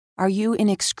Are you in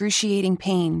excruciating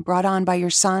pain brought on by your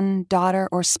son, daughter,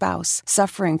 or spouse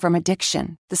suffering from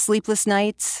addiction? The sleepless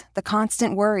nights, the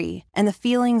constant worry, and the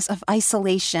feelings of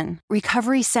isolation.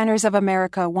 Recovery Centers of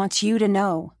America wants you to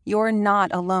know you're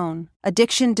not alone.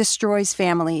 Addiction destroys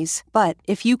families, but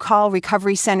if you call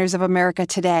Recovery Centers of America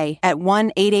today at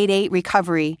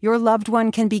 1-888-RECOVERY, your loved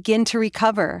one can begin to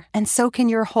recover, and so can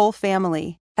your whole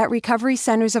family. At Recovery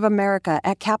Centers of America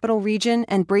at Capital Region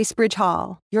and Bracebridge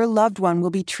Hall, your loved one will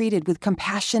be treated with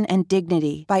compassion and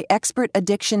dignity by expert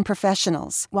addiction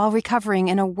professionals while recovering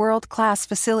in a world-class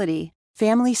facility.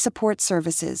 Family Support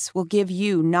Services will give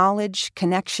you knowledge,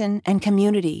 connection, and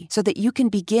community so that you can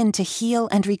begin to heal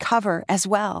and recover as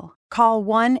well. Call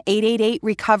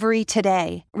 1-888-RECOVERY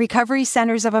today. Recovery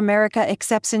Centers of America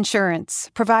accepts insurance,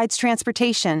 provides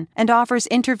transportation, and offers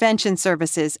intervention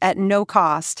services at no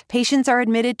cost. Patients are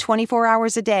admitted 24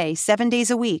 hours a day, 7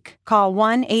 days a week. Call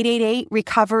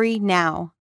 1-888-RECOVERY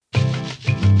now.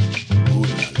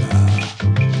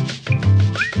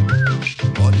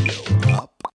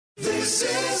 This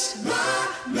is my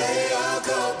mea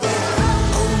culpa.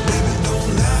 Oh, baby,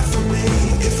 don't laugh at me.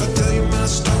 If I tell you my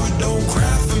story, don't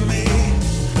cry for me.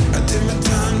 I did my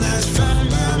time, that's fine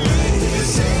by me.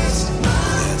 This is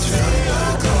my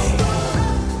mea culpa.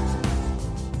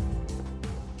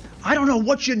 I don't know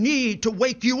what you need to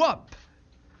wake you up,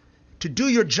 to do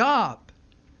your job,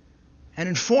 and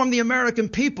inform the American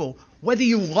people, whether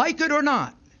you like it or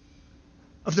not,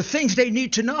 of the things they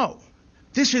need to know.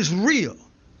 This is real.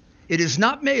 It is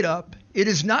not made up. It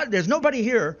is not, there's nobody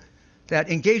here that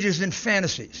engages in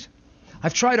fantasies.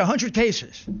 I've tried 100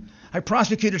 cases. I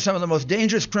prosecuted some of the most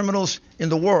dangerous criminals in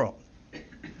the world.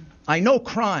 I know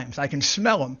crimes. I can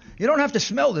smell them. You don't have to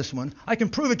smell this one. I can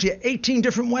prove it to you 18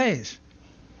 different ways.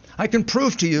 I can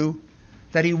prove to you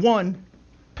that he won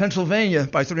Pennsylvania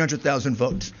by 300,000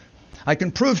 votes. I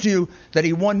can prove to you that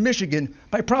he won Michigan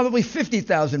by probably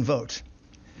 50,000 votes.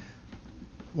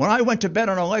 When I went to bed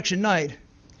on election night,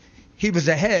 he was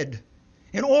ahead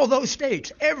in all those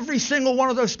states, every single one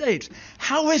of those states.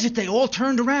 How is it they all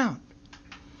turned around?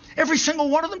 Every single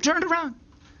one of them turned around?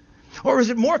 Or is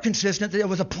it more consistent that there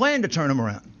was a plan to turn them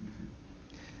around?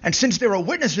 And since there are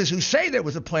witnesses who say there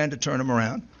was a plan to turn them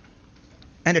around,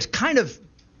 and it kind of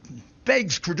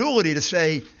begs credulity to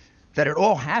say that it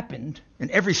all happened in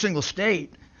every single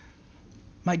state,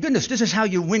 my goodness, this is how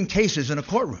you win cases in a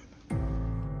courtroom.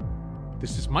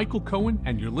 This is Michael Cohen,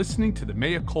 and you're listening to the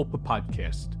Mea Culpa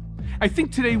podcast. I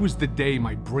think today was the day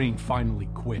my brain finally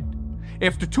quit.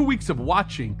 After 2 weeks of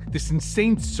watching this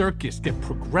insane circus get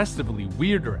progressively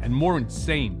weirder and more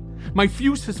insane, my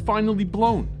fuse has finally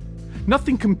blown.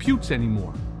 Nothing computes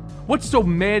anymore. What's so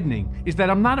maddening is that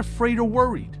I'm not afraid or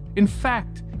worried. In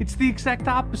fact, it's the exact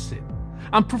opposite.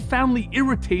 I'm profoundly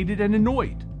irritated and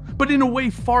annoyed, but in a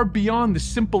way far beyond the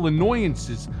simple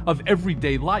annoyances of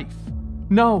everyday life.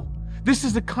 No. This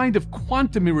is a kind of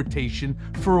quantum irritation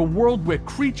for a world where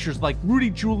creatures like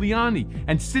Rudy Giuliani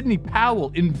and Sidney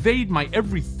Powell invade my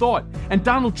every thought, and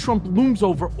Donald Trump looms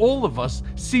over all of us,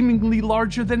 seemingly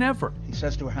larger than ever. He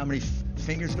says to her, how many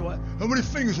fingers do I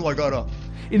got up?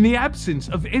 In the absence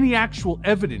of any actual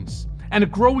evidence, and a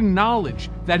growing knowledge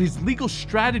that his legal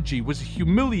strategy was a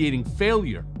humiliating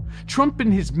failure, Trump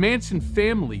and his Manson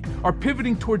family are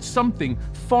pivoting towards something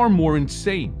far more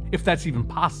insane, if that's even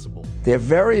possible. They're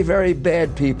very, very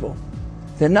bad people.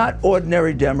 They're not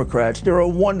ordinary Democrats. There are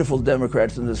wonderful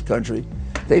Democrats in this country.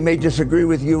 They may disagree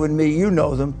with you and me. You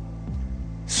know them.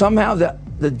 Somehow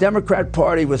the Democrat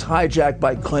Party was hijacked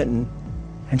by Clinton,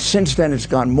 and since then it's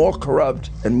gone more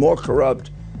corrupt and more corrupt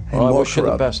and more corrupt. I wish you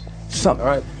the best. All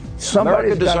right.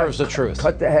 America deserves the truth.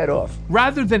 Cut the head off.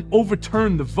 Rather than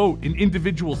overturn the vote in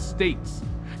individual states,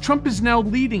 Trump is now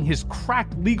leading his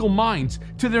cracked legal minds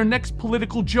to their next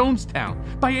political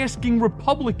Jonestown by asking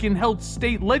Republican-held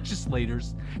state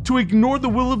legislators to ignore the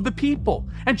will of the people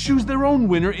and choose their own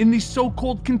winner in these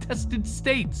so-called contested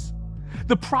states.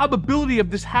 The probability of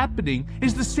this happening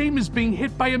is the same as being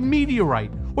hit by a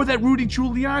meteorite or that Rudy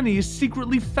Giuliani is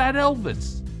secretly Fat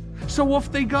Elvis. So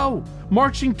off they go,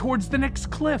 marching towards the next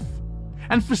cliff.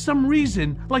 And for some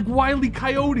reason, like Wile E.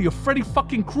 Coyote or Freddy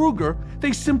fucking Krueger,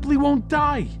 they simply won't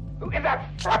die. Is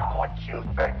that what you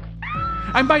think?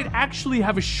 I might actually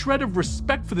have a shred of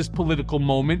respect for this political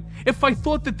moment if I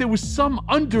thought that there was some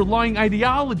underlying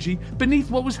ideology beneath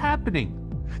what was happening.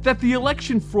 That the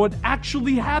election fraud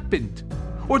actually happened.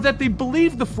 Or that they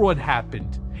believed the fraud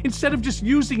happened, instead of just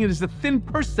using it as a thin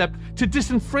percept to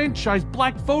disenfranchise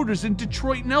black voters in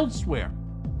Detroit and elsewhere.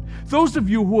 Those of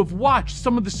you who have watched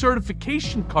some of the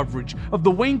certification coverage of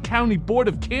the Wayne County Board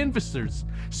of Canvassers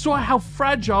saw how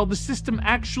fragile the system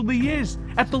actually is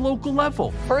at the local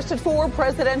level. First at 4,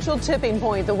 presidential tipping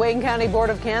point. The Wayne County Board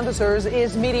of Canvassers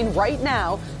is meeting right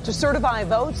now to certify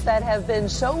votes that have been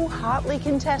so hotly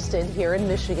contested here in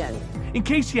Michigan. In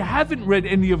case you haven't read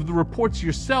any of the reports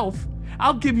yourself,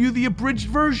 I'll give you the abridged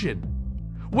version.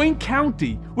 Wayne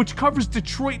County, which covers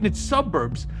Detroit and its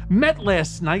suburbs, met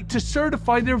last night to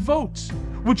certify their votes,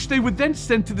 which they would then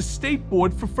send to the state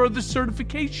board for further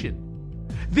certification.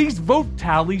 These vote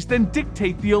tallies then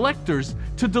dictate the electors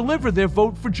to deliver their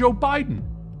vote for Joe Biden.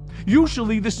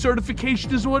 Usually the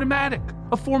certification is automatic,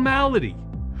 a formality.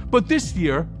 But this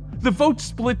year, the vote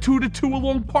split 2-2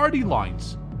 along party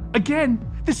lines. Again,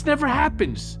 this never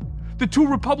happens. The 2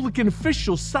 Republican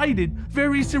officials cited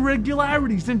various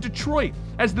irregularities in Detroit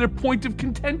as their point of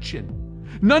contention.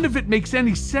 None of it makes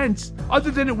any sense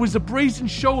other than it was a brazen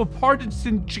show of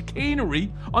partisan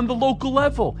chicanery on the local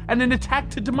level and an attack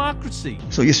to democracy.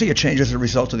 So you see a change as a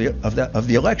result of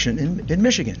the election in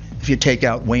Michigan, if you take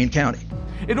out Wayne County.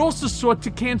 It also sought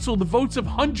to cancel the votes of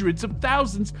hundreds of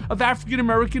thousands of African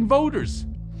American voters.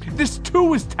 This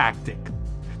too is tactic.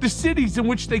 The cities in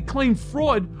which they claim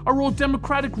fraud are all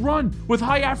Democratic run with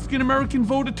high African American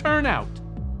voter turnout.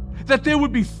 That there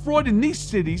would be fraud in these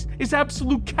cities is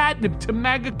absolute catnip to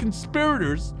MAGA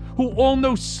conspirators who all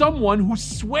know someone who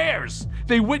swears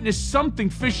they witnessed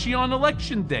something fishy on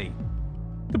election day.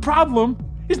 The problem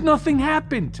is nothing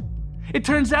happened. It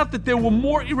turns out that there were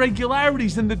more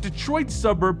irregularities in the Detroit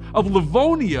suburb of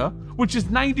Livonia, which is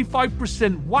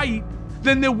 95% white,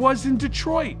 than there was in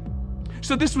Detroit.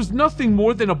 So this was nothing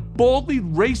more than a boldly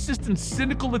racist and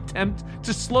cynical attempt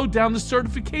to slow down the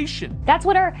certification. That's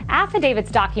what our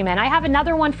affidavits document. I have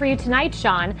another one for you tonight,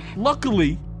 Sean.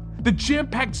 Luckily, the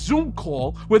jam-packed Zoom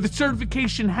call where the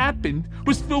certification happened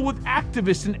was filled with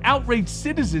activists and outraged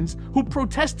citizens who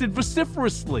protested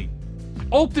vociferously.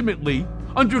 Ultimately,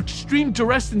 under extreme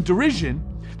duress and derision,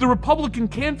 the Republican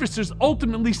canvassers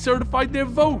ultimately certified their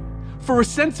vote. For a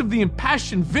sense of the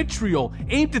impassioned vitriol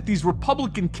aimed at these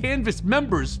Republican canvass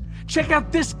members, check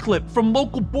out this clip from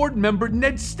local board member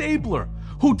Ned Stabler,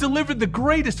 who delivered the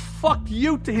greatest fuck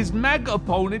you to his MAGA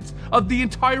opponents of the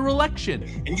entire election.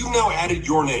 And you now added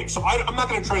your name, so I'm not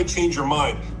going to try to change your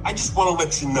mind. I just want to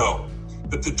let you know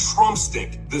that the Trump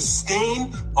stink, the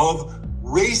stain of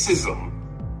racism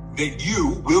that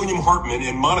you, William Hartman,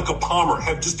 and Monica Palmer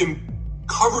have just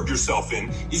covered yourself in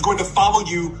is going to follow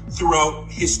you throughout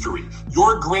history.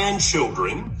 Your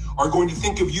grandchildren are going to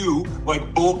think of you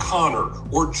like Bull Connor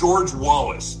or George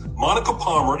Wallace. Monica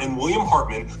Palmer and William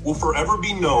Hartman will forever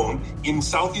be known in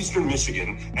southeastern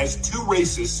Michigan as 2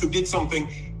 racists who did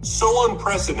something so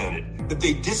unprecedented that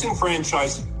they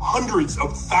disenfranchised hundreds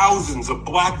of thousands of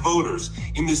black voters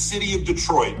in the city of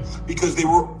Detroit because they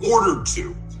were ordered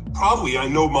to. Probably, I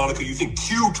know, Monica, you think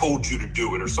Q told you to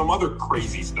do it or some other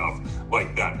crazy stuff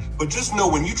like that. But just know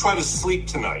when you try to sleep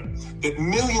tonight that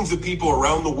millions of people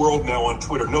around the world now on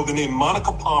Twitter know the name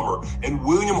Monica Palmer and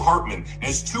William Hartman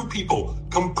as 2 people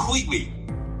completely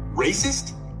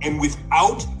racist and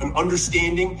without an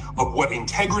understanding of what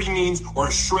integrity means or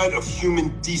a shred of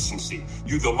human decency.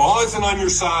 The law isn't on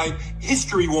your side,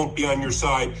 history won't be on your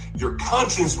side, your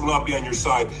conscience will not be on your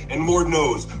side, and Lord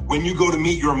knows, when you go to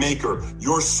meet your maker,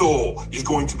 your soul is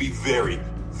going to be very,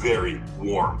 very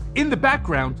warm. In the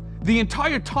background, the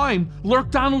entire time lurked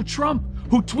Donald Trump,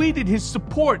 who tweeted his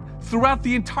support throughout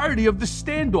the entirety of the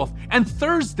standoff, and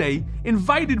Thursday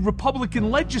invited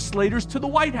Republican legislators to the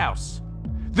White House.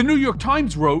 The New York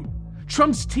Times wrote,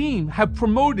 Trump's team have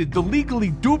promoted the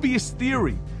legally dubious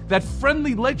theory that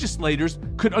friendly legislators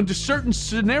could, under certain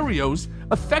scenarios,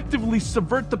 effectively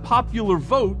subvert the popular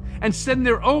vote and send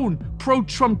their own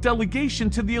pro-Trump delegation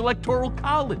to the Electoral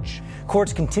College.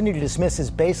 Courts continue to dismiss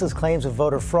his baseless claims of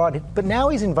voter fraud, but now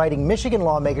he's inviting Michigan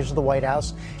lawmakers to the White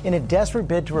House in a desperate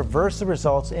bid to reverse the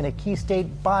results in a key state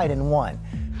Biden won.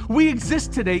 We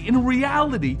exist today in a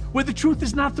reality where the truth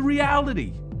is not the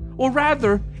reality. Or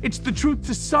rather, it's the truth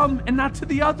to some and not to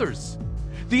the others.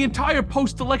 The entire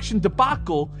post-election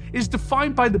debacle is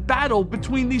defined by the battle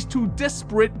between these 2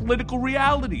 disparate political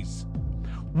realities.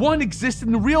 One exists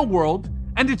in the real world,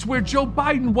 and it's where Joe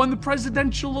Biden won the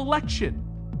presidential election.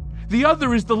 The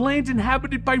other is the land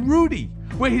inhabited by Rudy,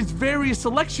 where his various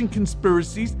election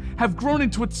conspiracies have grown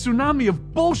into a tsunami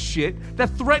of bullshit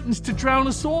that threatens to drown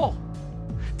us all.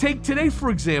 Take today, for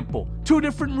example, 2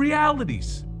 different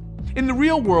realities. In the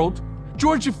real world,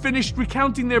 Georgia finished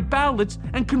recounting their ballots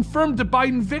and confirmed a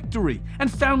Biden victory and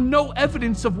found no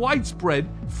evidence of widespread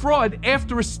fraud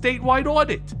after a statewide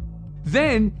audit.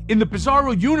 Then, in the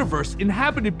bizarro universe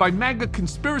inhabited by MAGA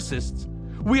conspiracists,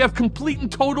 we have complete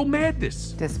and total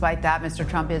madness. Despite that, Mr.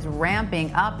 Trump is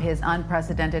ramping up his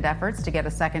unprecedented efforts to get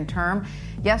a second term.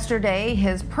 Yesterday,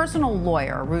 his personal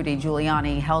lawyer, Rudy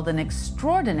Giuliani, held an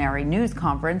extraordinary news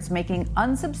conference making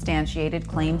unsubstantiated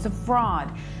claims of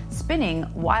fraud, spinning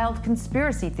wild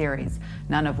conspiracy theories,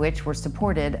 none of which were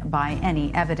supported by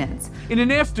any evidence. In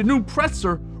an afternoon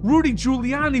presser, Rudy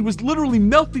Giuliani was literally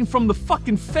melting from the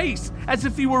fucking face as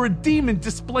if he were a demon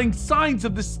displaying signs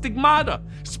of the stigmata,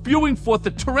 spewing forth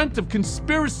a torrent of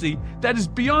conspiracy that is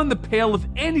beyond the pale of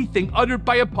anything uttered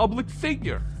by a public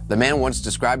figure. The man once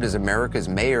described as America's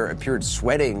mayor appeared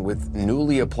sweating with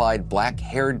newly applied black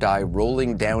hair dye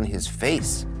rolling down his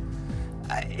face.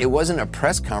 It wasn't a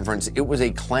press conference, it was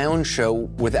a clown show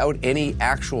without any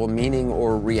actual meaning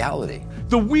or reality.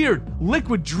 The weird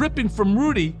liquid dripping from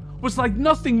Rudy was like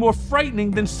nothing more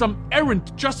frightening than some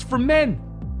errand just for men.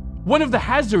 One of the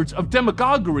hazards of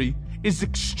demagoguery is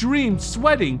extreme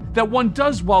sweating that one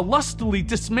does while lustily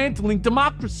dismantling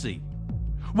democracy.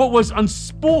 What was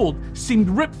unspooled seemed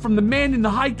ripped from the man in the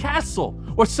high castle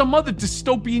or some other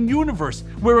dystopian universe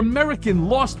where American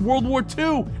lost World War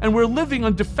II and we're living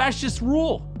under fascist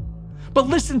rule. But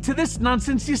listen to this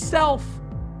nonsense yourself.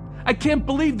 I can't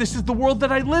believe this is the world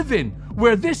that I live in,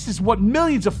 where this is what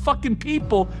millions of fucking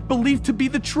people believe to be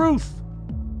the truth.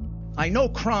 I know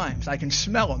crimes. I can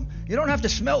smell them. You don't have to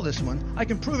smell this one. I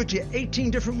can prove it to you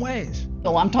 18 different ways.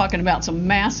 Well, I'm talking about some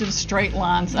massive straight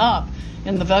lines up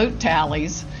in the vote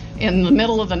tallies in the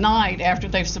middle of the night after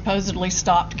they've supposedly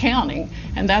stopped counting.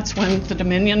 And that's when the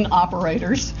Dominion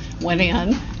operators went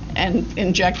in and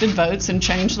injected votes and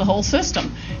changed the whole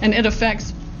system. And it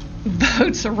affects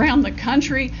votes around the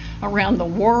country, around the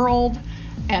world,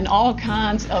 and all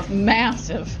kinds of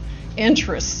massive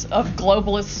interests of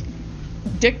globalists,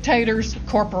 dictators,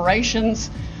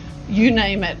 corporations, you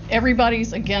name it.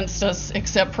 Everybody's against us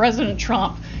except President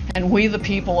Trump and we the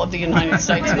people of the United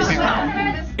States of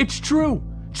America. It's true.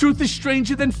 Truth is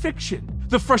stranger than fiction.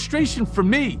 The frustration for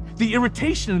me, the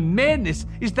irritation and madness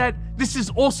is that this is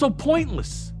also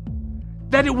pointless.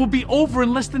 That it will be over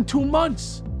in less than 2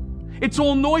 months. It's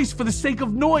all noise for the sake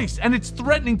of noise, and it's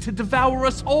threatening to devour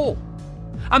us whole.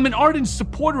 I'm an ardent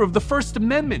supporter of the First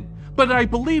Amendment, but I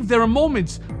believe there are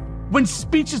moments when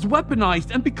speech is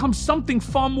weaponized and becomes something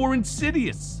far more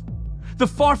insidious. The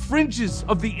far fringes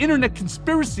of the internet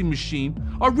conspiracy machine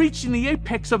are reaching the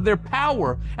apex of their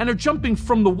power and are jumping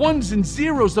from the ones and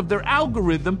zeros of their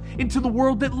algorithm into the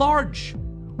world at large.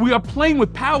 We are playing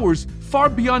with powers far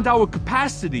beyond our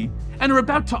capacity and are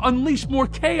about to unleash more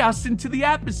chaos into the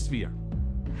atmosphere.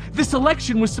 This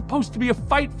election was supposed to be a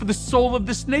fight for the soul of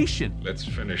this nation. Let's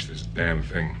finish this damn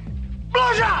thing.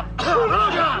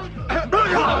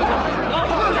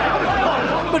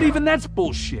 But even that's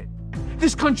bullshit.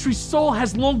 This country's soul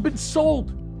has long been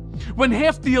sold. When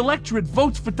half the electorate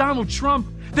votes for Donald Trump,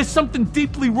 there's something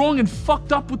deeply wrong and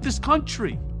fucked up with this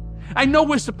country. I know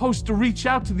we're supposed to reach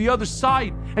out to the other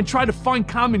side and try to find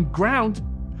common ground,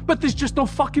 but there's just no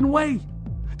fucking way.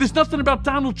 There's nothing about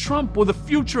Donald Trump or the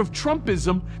future of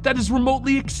Trumpism that is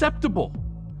remotely acceptable.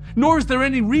 Nor is there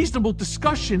any reasonable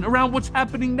discussion around what's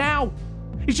happening now.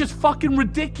 It's just fucking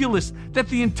ridiculous that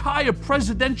the entire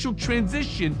presidential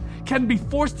transition can be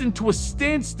forced into a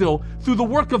standstill through the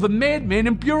work of a madman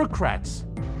and bureaucrats.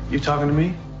 You talking to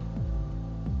me?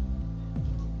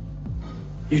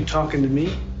 You talking to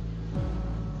me?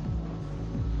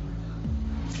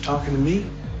 You talking to me?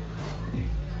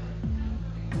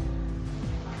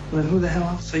 Well, then who the hell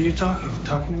else are you talking to?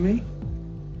 Talking to me?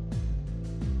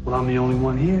 Well, I'm the only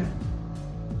one here.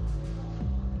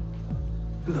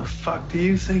 Who the fuck do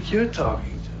you think you're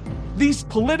talking to? These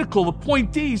political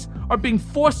appointees are being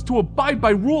forced to abide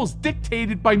by rules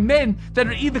dictated by men that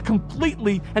are either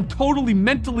completely and totally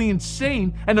mentally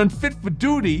insane and unfit for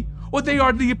duty, or they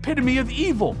are the epitome of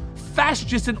evil,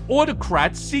 fascists and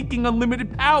autocrats seeking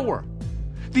unlimited power.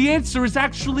 The answer is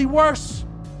actually worse.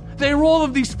 They are all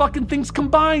of these fucking things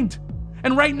combined,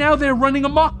 and right now they're running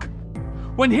amok.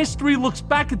 When history looks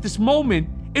back at this moment,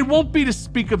 it won't be to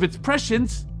speak of its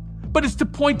prescience, but it's to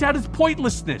point out its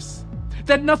pointlessness,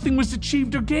 that nothing was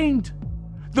achieved or gained.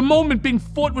 The moment being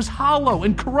fought was hollow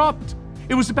and corrupt.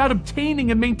 It was about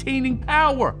obtaining and maintaining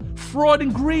power, fraud,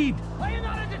 and greed. Are you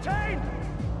not entertained?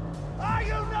 Are you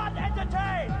not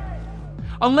entertained?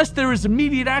 Unless there is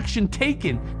immediate action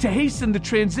taken to hasten the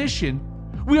transition,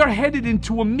 we are headed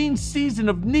into a mean season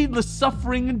of needless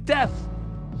suffering and death.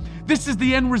 This is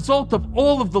the end result of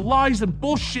all of the lies and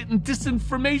bullshit and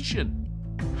disinformation.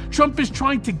 Trump is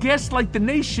trying to gaslight the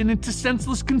nation into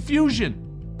senseless confusion.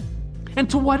 And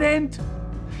to what end?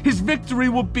 His victory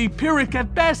will be Pyrrhic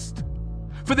at best.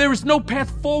 For there is no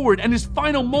path forward, and his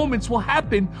final moments will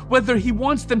happen whether he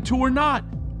wants them to or not.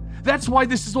 That's why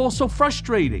this is all so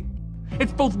frustrating.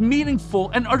 It's both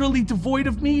meaningful and utterly devoid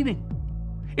of meaning.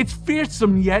 It's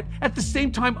fearsome yet at the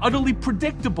same time utterly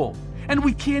predictable, and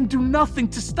we can do nothing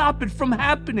to stop it from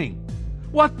happening.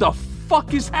 What the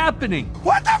fuck is happening?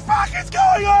 What the fuck is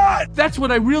going on? That's what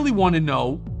I really want to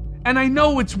know, and I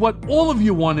know it's what all of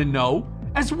you want to know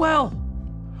as well.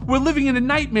 We're living in a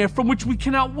nightmare from which we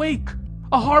cannot wake,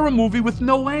 a horror movie with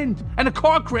no end, and a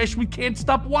car crash we can't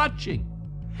stop watching.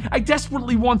 I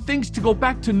desperately want things to go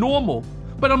back to normal,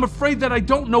 but I'm afraid that I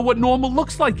don't know what normal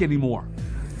looks like anymore.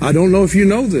 I don't know if you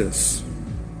know this,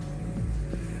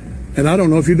 and I don't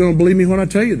know if you don't believe me when I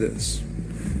tell you this,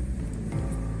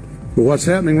 but what's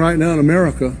happening right now in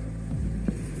America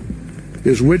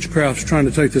is witchcraft's trying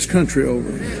to take this country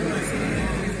over.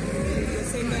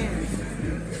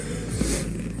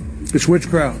 It's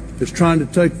witchcraft. It's trying to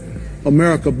take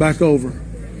America back over.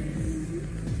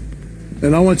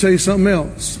 And I want to tell you something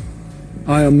else.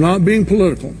 I am not being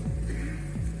political,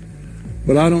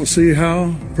 but I don't see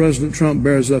how President Trump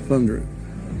bears up under it.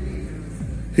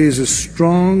 He's as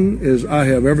strong as I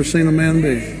have ever seen a man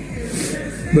be.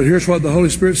 But here's what the Holy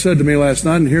Spirit said to me last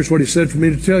night, and here's what he said for me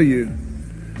to tell you.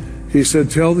 He said,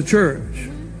 tell the church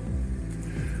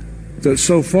that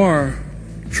so far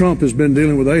Trump has been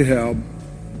dealing with Ahab,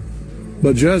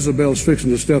 but Jezebel's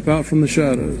fixing to step out from the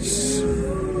shadows.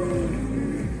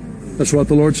 That's what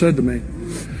the Lord said to me.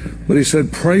 But he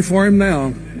said, pray for him now,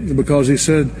 because he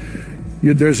said,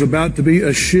 there's about to be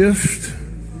a shift,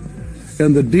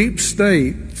 and the deep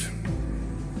state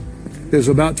is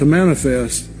about to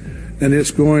manifest, and it's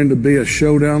going to be a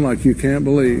showdown like you can't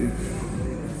believe.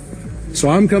 So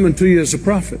I'm coming to you as a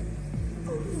prophet,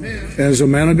 as a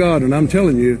man of God, and I'm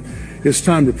telling you, it's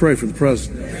time to pray for the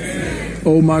president.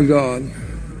 Oh my God.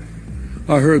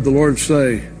 I heard the Lord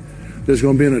say there's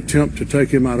going to be an attempt to take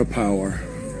him out of power.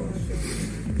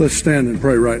 Let's stand and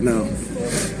pray right now.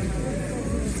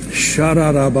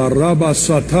 Shararabaraba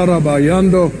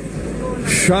satarabayando.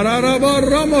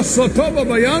 Shararabarama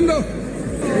sotobabayando.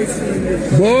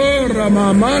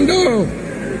 Boramamando.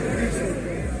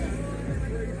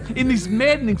 In these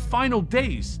maddening final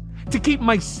days, to keep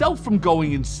myself from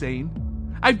going insane,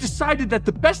 I've decided that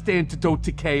the best antidote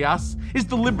to chaos is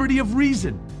the liberty of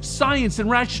reason, science, and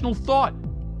rational thought.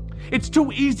 It's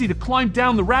too easy to climb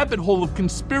down the rabbit hole of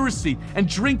conspiracy and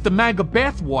drink the MAGA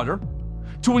bathwater.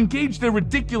 To engage their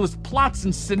ridiculous plots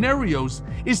and scenarios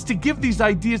is to give these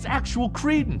ideas actual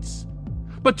credence.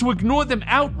 But to ignore them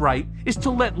outright is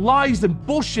to let lies and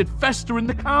bullshit fester in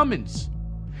the commons.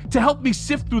 To help me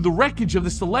sift through the wreckage of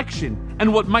this election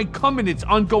and what might come in its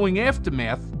ongoing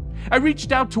aftermath, I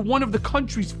reached out to one of the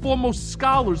country's foremost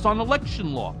scholars on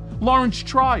election law, Lawrence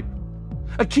Tribe.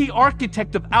 A key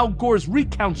architect of Al Gore's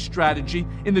recount strategy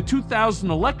in the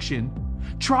 2000 election,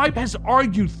 Tribe has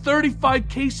argued 35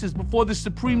 cases before the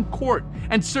Supreme Court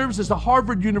and serves as a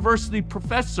Harvard University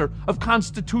professor of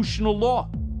constitutional law.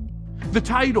 The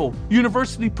title,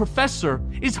 University Professor,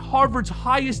 is Harvard's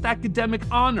highest academic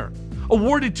honor,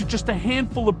 awarded to just a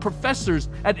handful of professors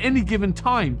at any given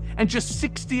time, and just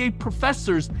 68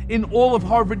 professors in all of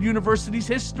Harvard University's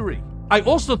history. I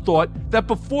also thought that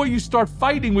before you start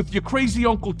fighting with your crazy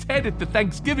Uncle Ted at the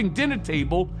Thanksgiving dinner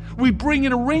table, we bring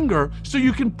in a ringer so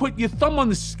you can put your thumb on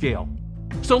the scale.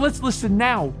 So let's listen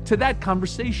now to that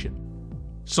conversation.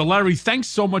 So Larry, thanks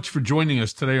so much for joining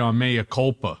us today on Mea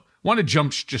Culpa. Want to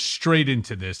jump just straight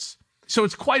into this. So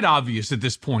it's quite obvious at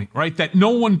this point, right, that no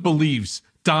one believes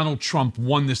Donald Trump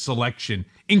won this election,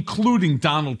 including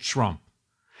Donald Trump.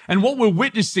 And what we're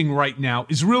witnessing right now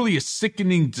is really a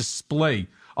sickening display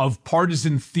of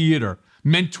partisan theater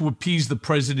meant to appease the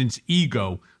president's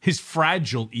ego, his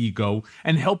fragile ego,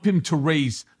 and help him to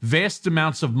raise vast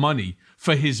amounts of money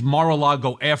for his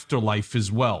Mar-a-Lago afterlife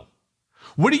as well.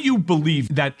 What do you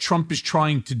believe that Trump is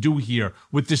trying to do here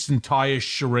with this entire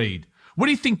charade? What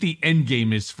do you think the end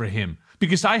game is for him?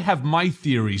 Because I have my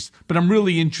theories, but I'm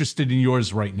really interested in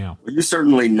yours right now. Well, you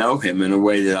certainly know him in a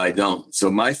way that I don't.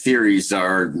 So my theories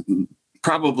are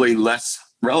probably less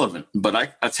relevant.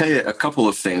 But I'll tell you a couple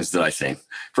of things that I think.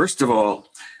 First of all,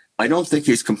 I don't think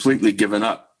he's completely given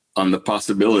up on the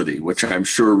possibility, which I'm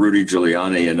sure Rudy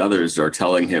Giuliani and others are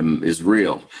telling him is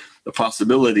real, the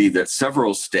possibility that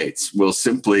several states will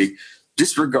simply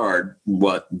disregard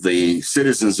what the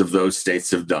citizens of those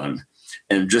states have done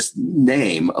and just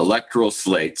name electoral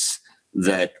slates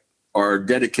that are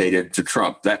dedicated to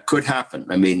Trump. That could happen.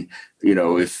 I mean, you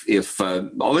know, if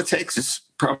all it takes is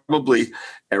probably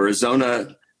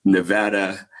Arizona,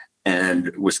 Nevada,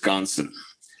 and Wisconsin,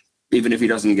 even if he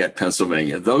doesn't get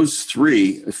Pennsylvania. Those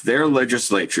three, if their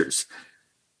legislatures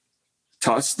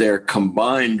toss their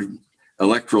combined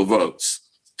electoral votes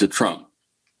to Trump,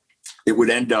 it would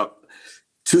end up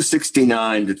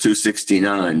 269 to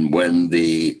 269 when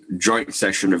the joint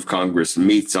session of Congress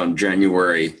meets on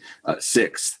January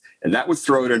 6th. And that would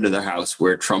throw it into the House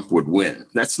where Trump would win.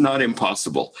 That's not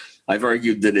impossible. I've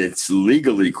argued that it's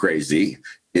legally crazy.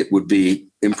 It would be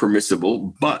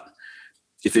impermissible. But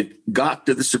if it got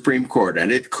to the Supreme Court,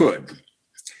 and it could,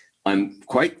 I'm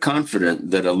quite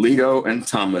confident that Alito and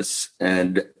Thomas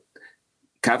and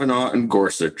Kavanaugh and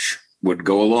Gorsuch would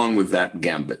go along with that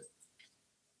gambit,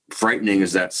 frightening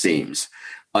as that seems.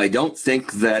 I don't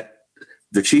think that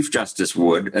the Chief Justice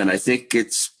would, and I think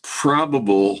it's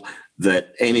probable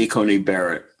that Amy Coney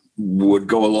Barrett would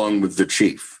go along with the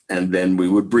chief, and then we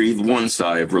would breathe one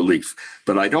sigh of relief.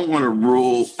 But I don't want to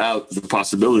rule out the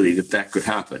possibility that that could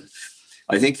happen.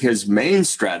 I think his main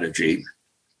strategy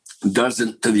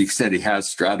doesn't, to the extent he has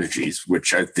strategies,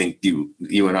 which I think you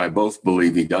and I both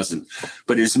believe he doesn't,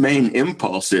 but his main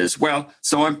impulse is, well,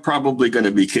 so I'm probably going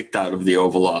to be kicked out of the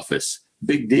Oval Office.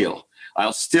 Big deal.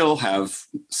 I'll still have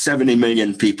 70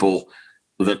 million people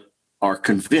that are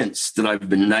convinced that I've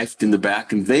been knifed in the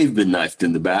back and they've been knifed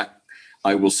in the back.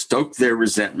 I will stoke their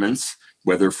resentments,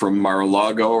 whether from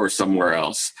Mar-a-Lago or somewhere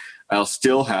else. I'll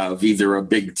still have either a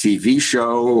big TV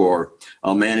show or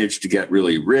I'll manage to get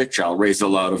really rich. I'll raise a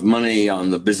lot of money on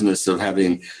the business of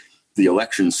having the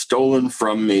election stolen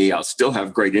from me. I'll still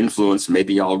have great influence.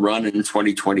 Maybe I'll run in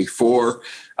 2024.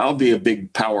 I'll be a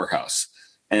big powerhouse.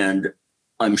 And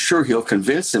I'm sure he'll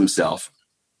convince himself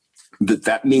that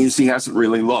that means he hasn't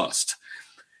really lost.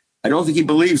 I don't think he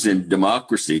believes in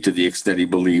democracy to the extent he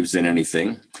believes in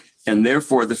anything. And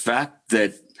therefore, the fact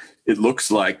that it looks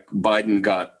like Biden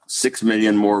got 6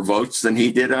 million more votes than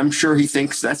he did, I'm sure he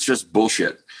thinks that's just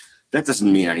bullshit. That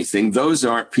doesn't mean anything. Those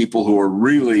aren't people who are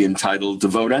really entitled to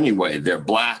vote anyway. They're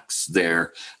blacks,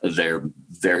 they're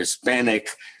Hispanic,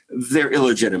 they're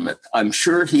illegitimate. I'm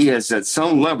sure he has at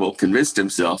some level convinced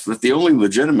himself that the only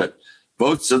legitimate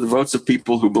votes are the votes of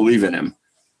people who believe in him.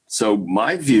 So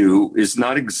my view is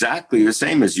not exactly the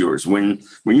same as yours. When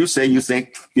you say you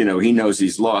think, he knows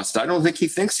he's lost, I don't think he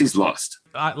thinks he's lost.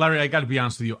 Larry, I got to be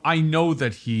honest with you. I know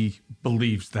that he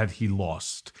believes that he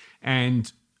lost. And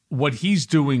what he's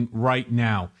doing right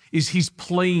now is he's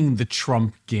playing the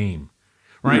Trump game,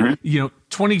 right? Mm-hmm.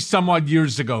 20 some odd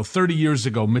years ago, 30 years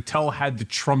ago, Mattel had the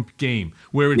Trump game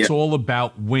where it's all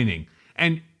about winning.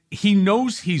 And he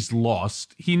knows he's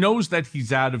lost. He knows that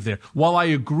he's out of there. While I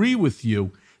agree with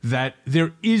you that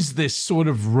there is this sort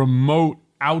of remote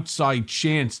outside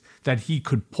chance that he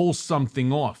could pull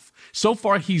something off, so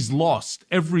far he's lost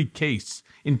every case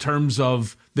in terms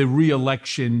of the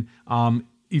re-election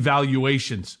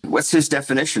evaluations. What's his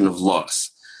definition of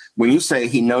loss? When you say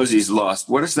he knows he's lost,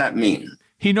 what does that mean?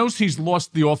 He knows he's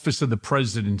lost the office of the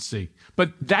presidency,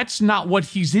 but that's not what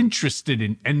he's interested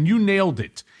in, and you nailed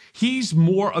it. He's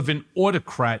more of an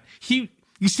autocrat. You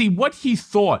see, what he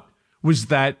thought was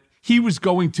that he was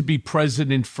going to be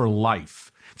president for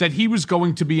life, that he was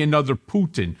going to be another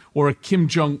Putin or a Kim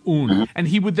Jong-un, and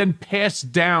he would then pass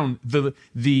down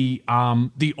the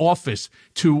office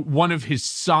to one of his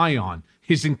scion,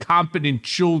 his incompetent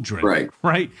children,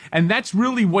 right? And that's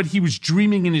really what he was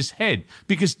dreaming in his head,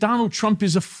 because Donald Trump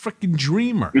is a freaking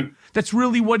dreamer. That's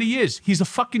really what he is. He's a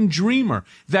fucking dreamer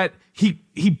that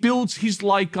he builds. He's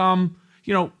like, Pancho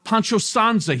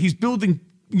Sanza. He's building,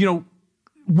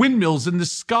 windmills in the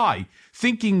sky,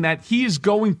 thinking that he is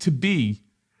going to be,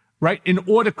 right, an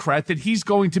autocrat, that he's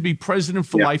going to be president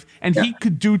for life, and he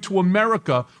could do to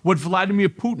America what Vladimir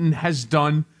Putin has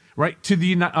done, right,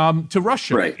 to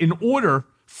Russia, in order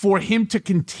for him to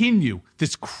continue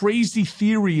this crazy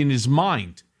theory in his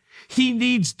mind. He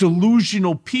needs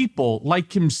delusional people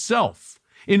like himself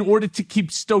in order to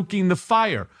keep stoking the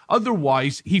fire.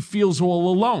 Otherwise, he feels all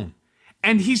alone.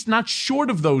 And he's not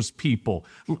short of those people.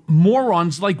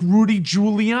 Morons like Rudy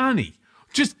Giuliani.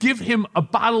 Just give him a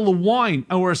bottle of wine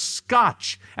or a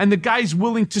scotch, and the guy's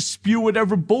willing to spew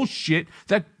whatever bullshit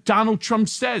that Donald Trump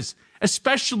says,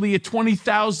 especially at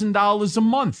 $20,000 a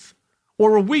month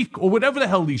or a week or whatever the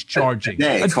hell he's charging.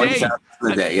 A day.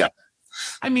 A day, yeah.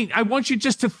 I mean, I want you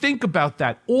just to think about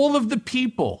that. All of the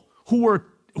people who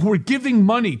are giving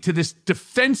money to this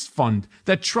defense fund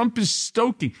that Trump is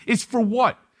stoking, is for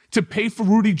what? To pay for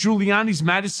Rudy Giuliani's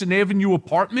Madison Avenue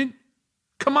apartment?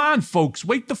 Come on, folks,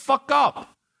 wake the fuck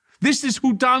up. This is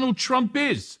who Donald Trump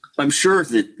is. I'm sure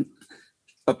that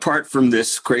apart from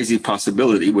this crazy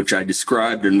possibility, which I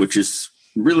described and which is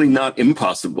really not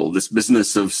impossible, this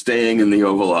business of staying in the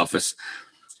Oval Office,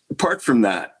 apart from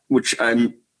that, which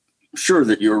I'm sure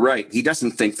that you're right. He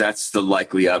doesn't think that's the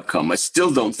likely outcome. I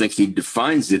still don't think he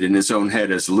defines it in his own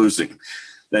head as losing.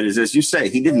 That is, as you say,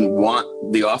 he didn't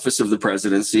want the office of the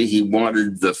presidency. He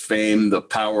wanted the fame, the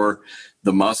power,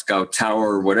 the Moscow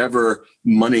Tower, whatever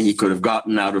money he could have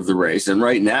gotten out of the race. And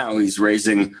right now he's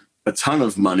raising a ton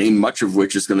of money, much of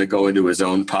which is going to go into his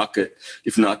own pocket,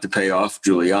 if not to pay off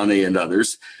Giuliani and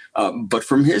others. But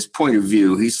from his point of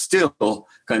view, he's still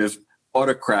kind of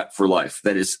autocrat for life.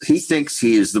 That is, he thinks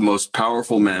he is the most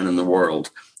powerful man in the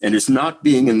world. And his not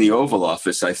being in the Oval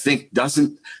Office, I think,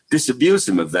 doesn't disabuse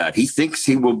him of that. He thinks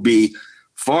he will be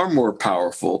far more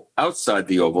powerful outside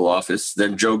the Oval Office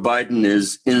than Joe Biden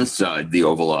is inside the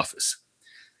Oval Office.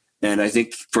 And I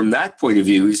think from that point of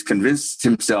view, he's convinced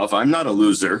himself, I'm not a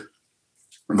loser.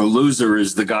 The loser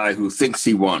is the guy who thinks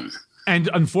he won. And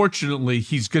unfortunately,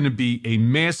 he's going to be a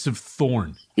massive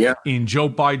thorn in Joe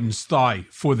Biden's thigh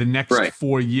for the next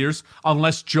 4 years,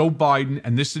 unless Joe Biden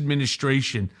and this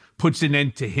administration puts an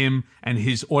end to him and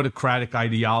his autocratic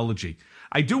ideology.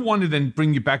 I do want to then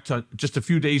bring you back to just a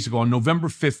few days ago, on November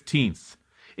 15th,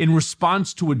 in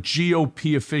response to a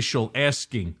GOP official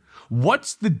asking,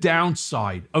 what's the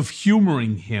downside of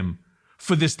humoring him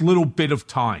for this little bit of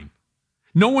time?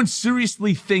 No one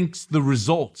seriously thinks the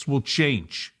results will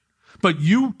change. But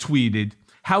you tweeted,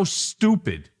 how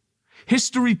stupid.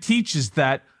 History teaches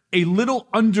that a little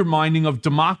undermining of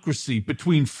democracy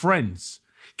between friends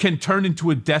can turn into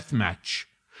a death match.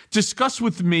 Discuss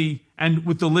with me and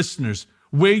with the listeners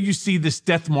where you see this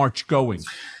death march going.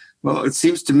 Well, it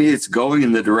seems to me it's going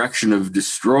in the direction of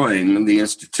destroying the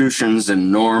institutions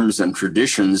and norms and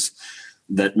traditions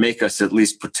that make us at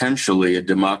least potentially a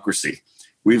democracy.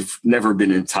 We've never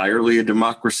been entirely a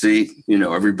democracy. You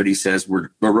know, everybody says we're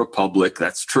a republic.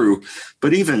 That's true.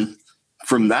 But even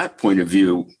from that point of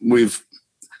view, we've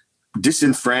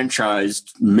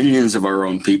disenfranchised millions of our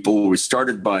own people. We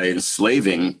started by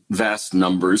enslaving vast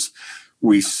numbers.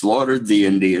 We slaughtered the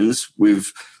Indians.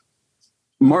 We've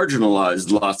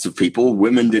marginalized lots of people.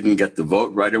 Women didn't get the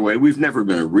vote right away. We've never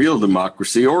been a real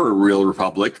democracy or a real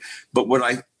republic. But what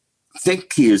I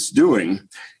think he is doing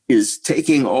is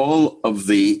taking all of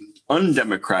the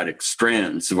undemocratic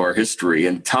strands of our history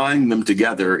and tying them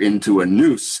together into a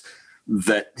noose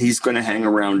that he's going to hang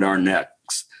around our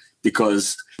necks.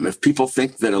 Because if people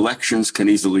think that elections can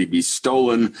easily be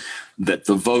stolen, that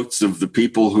the votes of the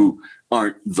people who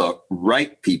aren't the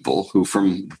right people, who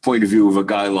from the point of view of a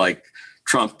guy like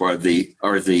Trump are the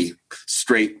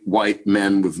straight white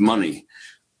men with money,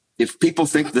 if people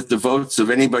think that the votes of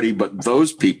anybody but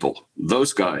those people,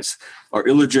 those guys, are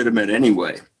illegitimate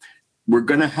anyway, we're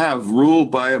going to have rule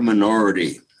by a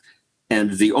minority.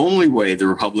 And the only way the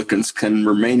Republicans can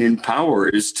remain in power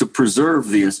is to preserve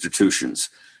the institutions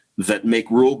that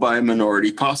make rule by a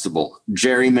minority possible.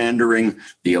 Gerrymandering,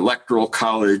 the Electoral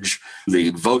College, the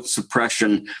vote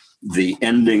suppression, the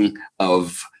ending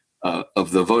of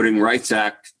the Voting Rights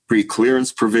Act,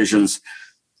 pre-clearance provisions.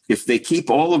 If they keep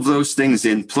all of those things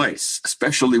in place,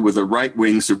 especially with a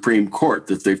right-wing Supreme Court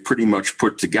that they've pretty much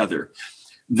put together,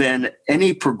 then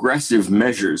any progressive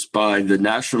measures by the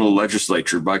national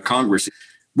legislature, by Congress,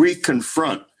 we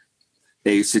confront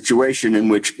a situation in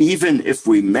which even if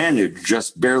we manage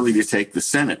just barely to take the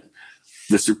Senate,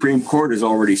 the Supreme Court is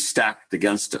already stacked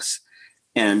against us.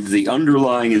 And the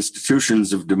underlying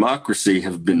institutions of democracy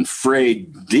have been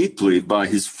frayed deeply by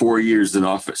his 4 years in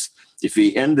office. If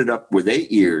he ended up with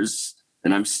 8 years,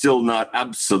 and I'm still not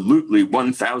absolutely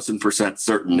 1,000%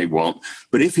 certain he won't,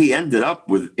 but if he ended up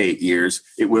with 8 years,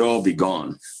 it would all be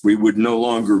gone. We would no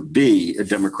longer be a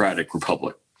democratic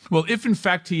republic. Well, if in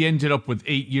fact he ended up with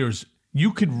 8 years,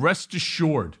 you could rest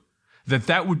assured that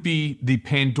that would be the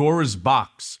Pandora's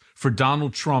box for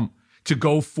Donald Trump to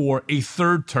go for a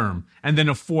third term and then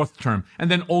a fourth term and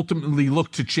then ultimately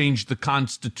look to change the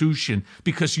Constitution,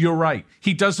 because you're right.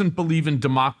 He doesn't believe in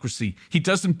democracy. He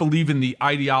doesn't believe in the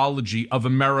ideology of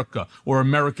America or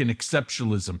American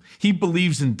exceptionalism. He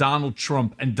believes in Donald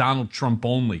Trump and Donald Trump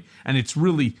only. And it's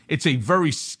a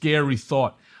very scary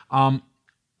thought.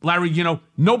 Larry, you know,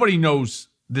 nobody knows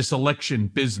this election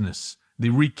business,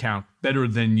 the recount, better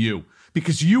than you,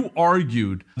 because you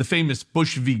argued the famous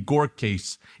Bush v. Gore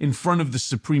case in front of the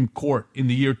Supreme Court in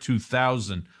the year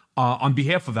 2000 on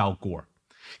behalf of Al Gore.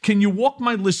 Can you walk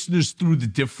my listeners through the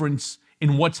difference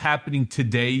in what's happening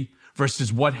today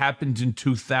versus what happened in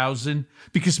 2000?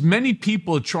 Because many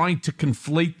people are trying to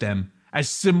conflate them as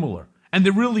similar, and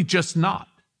they're really just not.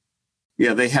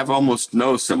 Yeah, they have almost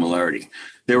no similarity.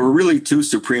 There were really two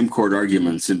Supreme Court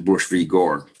arguments in Bush v.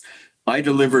 Gore. I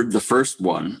delivered the first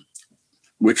one,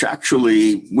 which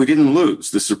actually we didn't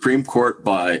lose. The Supreme Court,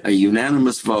 by a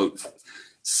unanimous vote,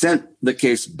 sent the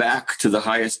case back to the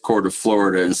highest court of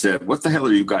Florida and said, what the hell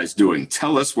are you guys doing?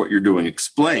 Tell us what you're doing.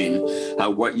 Explain how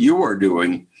what you are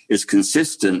doing is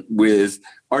consistent with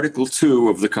Article 2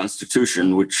 of the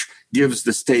Constitution, which gives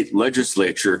the state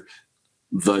legislature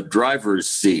the driver's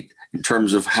seat in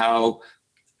terms of how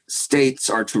states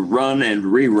are to run and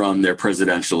rerun their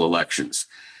presidential elections.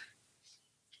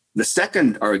 The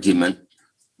second argument,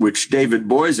 which David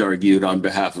Boies argued on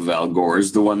behalf of Al Gore,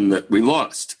 is the one that we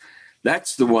lost.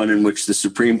 That's the one in which the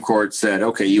Supreme Court said,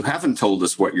 okay, you haven't told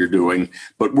us what you're doing,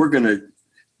 but we're going to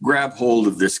grab hold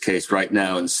of this case right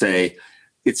now and say,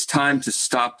 it's time to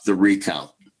stop the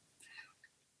recount.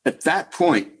 At that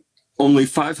point, only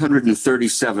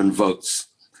 537 votes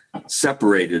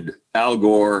separated Al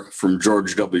Gore from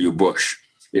George W. Bush.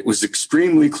 It was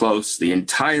extremely close. The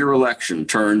entire election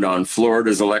turned on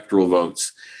Florida's electoral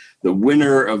votes. The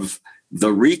winner of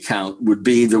the recount would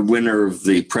be the winner of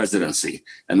the presidency.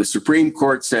 And the Supreme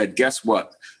Court said, guess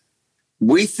what?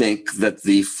 We think that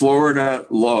the Florida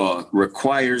law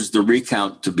requires the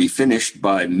recount to be finished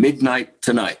by midnight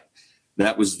tonight.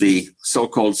 That was the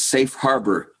so-called safe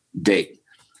harbor date.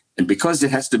 And because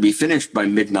it has to be finished by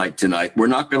midnight tonight, we're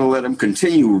not going to let them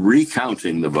continue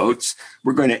recounting the votes.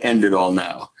 We're going to end it all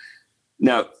now.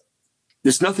 Now,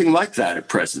 there's nothing like that at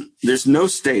present. There's no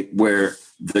state where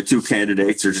the two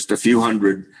candidates are just a few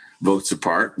hundred votes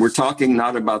apart. We're talking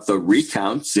not about the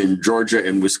recounts in Georgia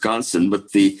and Wisconsin,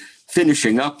 but the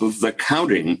finishing up of the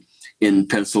counting in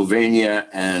Pennsylvania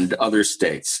and other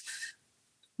states.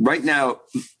 Right now,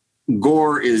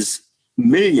 Gore is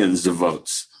millions of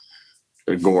votes.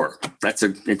 Gore, that's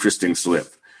an interesting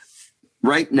slip.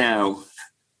 Right now,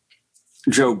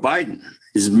 Joe Biden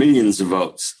is millions of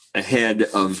votes ahead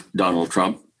of Donald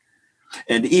Trump.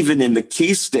 And even in the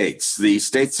key states, the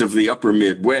states of the upper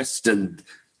Midwest and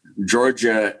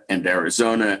Georgia and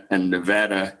Arizona and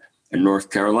Nevada and North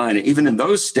Carolina, even in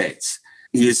those states,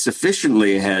 he is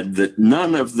sufficiently ahead that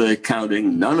none of the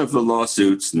counting, none of the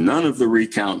lawsuits, none of the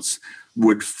recounts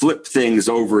would flip things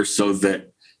over so that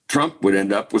Trump would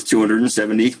end up with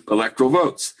 270 electoral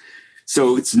votes.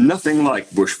 So it's nothing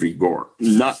like Bush v. Gore,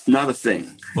 not a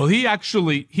thing. Well, he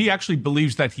actually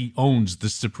believes that he owns the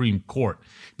Supreme Court,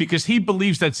 because he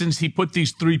believes that since he put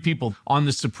these three people on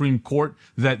the Supreme Court,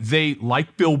 that they,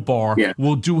 like Bill Barr,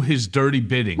 will do his dirty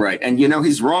bidding. Right. And,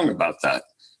 he's wrong about that.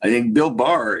 I think Bill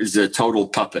Barr is a total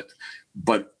puppet.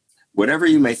 But whatever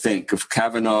you may think of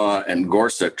Kavanaugh and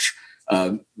Gorsuch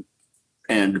and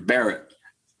Barrett,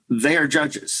 they are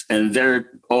judges. And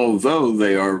although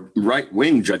they are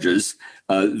right-wing judges,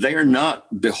 they are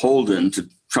not beholden to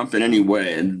Trump in any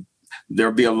way. And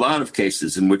there'll be a lot of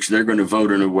cases in which they're going to vote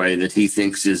in a way that he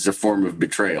thinks is a form of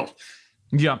betrayal.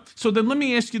 Yeah. So then let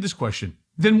me ask you this question.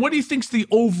 Then what do you think's the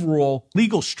overall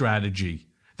legal strategy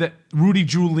that Rudy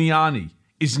Giuliani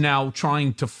is now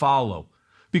trying to follow?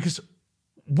 Because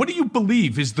what do you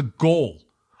believe is the goal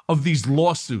of these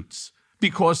lawsuits?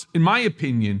 Because in my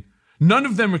opinion, none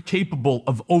of them are capable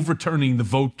of overturning the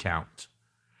vote count.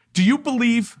 Do you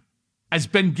believe, as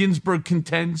Ben Ginsburg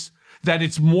contends, that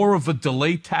it's more of a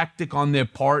delay tactic on their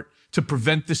part to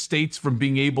prevent the states from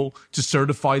being able to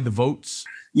certify the votes?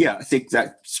 Yeah, I think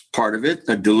that's part of it,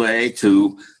 a delay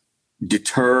to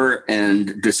deter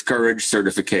and discourage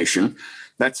certification.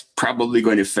 That's probably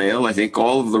going to fail. I think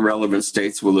all of the relevant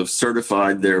states will have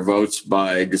certified their votes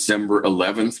by December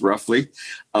 11th, roughly.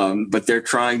 But they're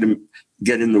trying to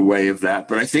get in the way of that.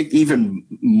 But I think even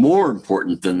more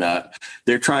important than that,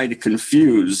 they're trying to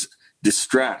confuse,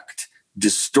 distract,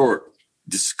 distort,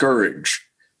 discourage.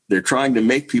 They're trying to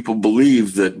make people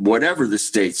believe that whatever the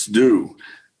states do,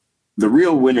 the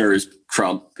real winner is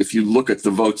Trump. If you look at the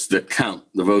votes that count,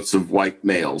 the votes of white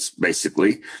males,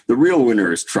 basically, the real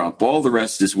winner is Trump. All the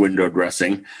rest is window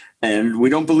dressing. And we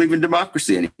don't believe in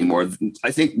democracy anymore.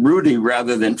 I think Rudy,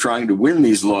 rather than trying to win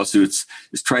these lawsuits,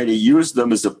 is trying to use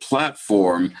them as a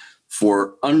platform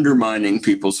for undermining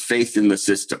people's faith in the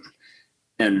system.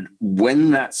 And when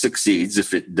that succeeds,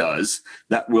 if it does,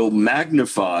 that will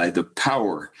magnify the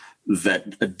power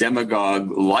that a demagogue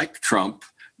like Trump,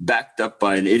 backed up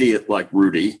by an idiot like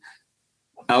Rudy,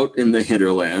 out in the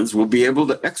hinterlands, will be able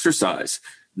to exercise.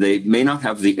 They may not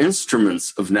have the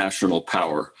instruments of national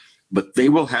power, but they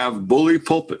will have bully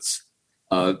pulpits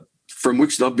from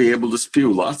which they'll be able to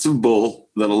spew lots of bull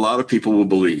that a lot of people will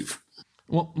believe.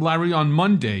 Well, Larry, on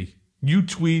Monday, you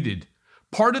tweeted,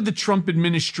 part of the Trump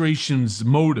administration's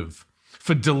motive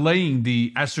for delaying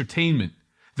the ascertainment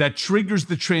that triggers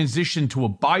the transition to a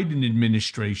Biden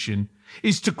administration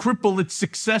is to cripple its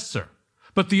successor.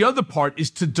 But the other part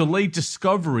is to delay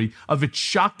discovery of its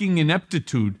shocking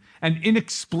ineptitude and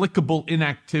inexplicable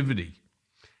inactivity.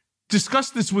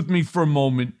 Discuss this with me for a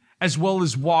moment, as well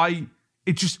as why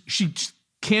she just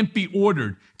can't be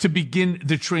ordered to begin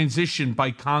the transition by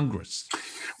Congress.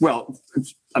 Well,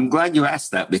 I'm glad you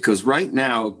asked that, because right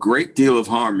now a great deal of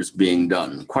harm is being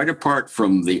done, quite apart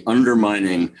from the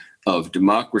undermining of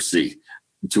democracy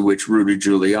to which Rudy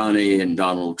Giuliani and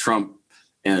Donald Trump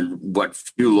and what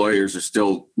few lawyers are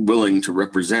still willing to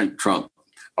represent Trump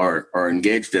are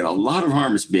engaged in. A lot of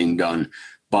harm is being done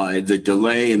by the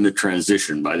delay in the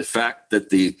transition, by the fact that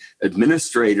the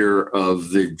administrator of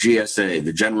the GSA,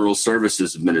 the General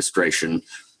Services Administration,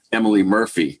 Emily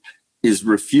Murphy, is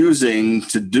refusing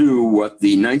to do what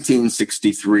the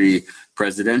 1963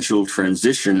 Presidential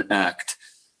Transition Act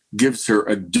gives her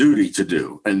a duty to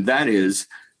do, and that is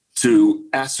to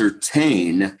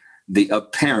ascertain the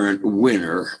apparent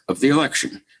winner of the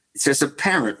election. It says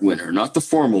apparent winner, not the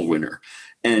formal winner.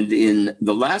 And in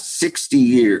the last 60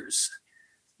 years,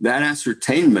 that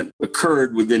ascertainment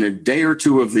occurred within a day or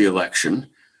two of the election.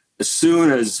 As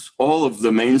soon as all of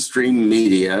the mainstream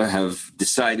media have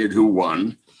decided who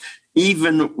won,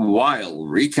 even while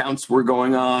recounts were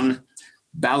going on,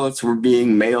 ballots were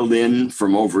being mailed in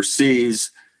from overseas,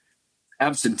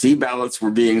 absentee ballots were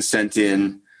being sent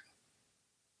in,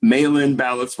 mail-in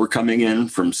ballots were coming in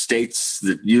from states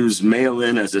that use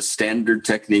mail-in as a standard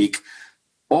technique.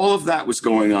 All of that was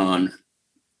going on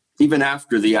even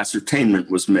after the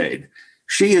ascertainment was made.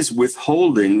 She is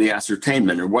withholding the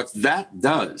ascertainment. And what that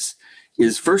does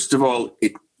is, first of all,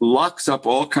 it locks up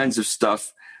all kinds of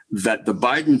stuff that the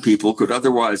Biden people could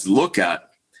otherwise look at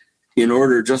in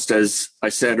order, just as I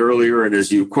said earlier and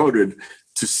as you quoted,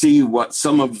 to see what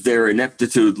some of their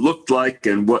ineptitude looked like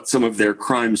and what some of their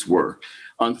crimes were.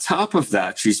 On top of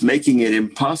that, she's making it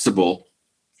impossible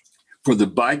for the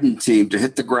Biden team to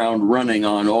hit the ground running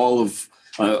on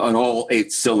all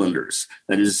 8 cylinders.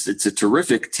 That is, it's a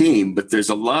terrific team, but there's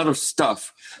a lot of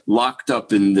stuff locked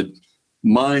up in the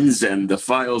minds and the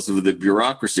files of the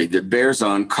bureaucracy that bears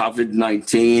on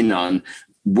COVID-19, on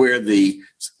where the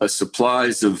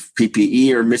supplies of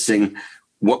PPE are missing,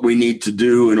 what we need to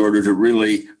do in order to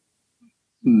really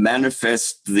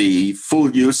manifest the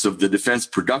full use of the Defense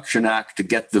Production Act to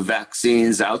get the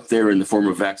vaccines out there in the form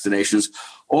of vaccinations.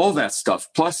 All that stuff,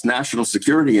 plus national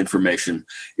security information,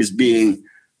 is being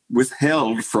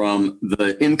withheld from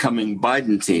the incoming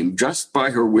Biden team just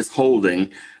by her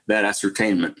withholding that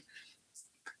ascertainment.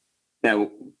 Now,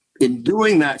 in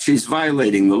doing that, she's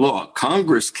violating the law.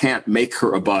 Congress can't make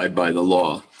her abide by the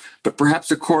law, but perhaps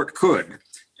a court could.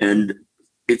 And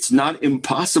it's not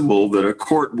impossible that a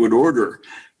court would order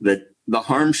that the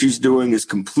harm she's doing is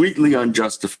completely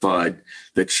unjustified,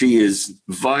 that she is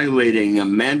violating a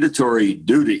mandatory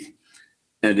duty.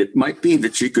 And it might be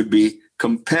that she could be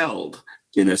compelled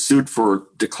in a suit for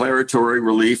declaratory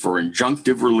relief or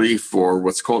injunctive relief or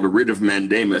what's called a writ of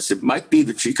mandamus. It might be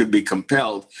that she could be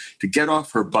compelled to get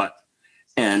off her butt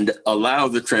and allow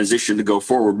the transition to go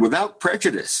forward without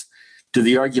prejudice to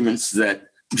the arguments that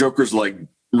jokers like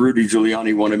Rudy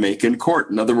Giuliani want to make in court.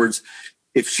 In other words,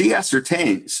 if she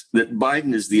ascertains that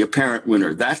Biden is the apparent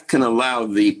winner, that can allow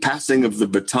the passing of the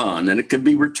baton, and it can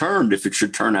be returned if it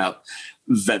should turn out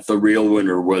that the real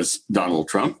winner was Donald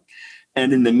Trump.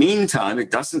 And in the meantime,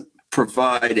 it doesn't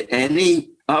provide any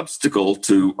obstacle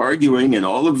to arguing in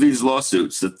all of these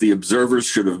lawsuits that the observers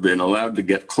should have been allowed to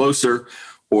get closer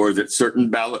or that certain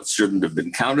ballots shouldn't have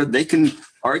been counted. They can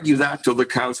argue that till the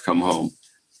cows come home.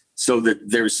 So that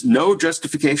there's no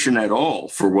justification at all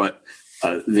for what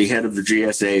the head of the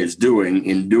GSA is doing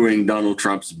in doing Donald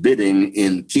Trump's bidding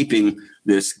in keeping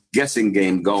this guessing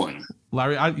game going.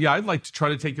 Larry, I'd like to try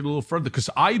to take it a little further, because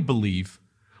I believe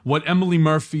what Emily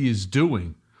Murphy is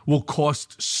doing will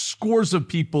cost scores of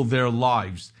people their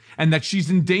lives, and that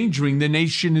she's endangering the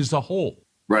nation as a whole.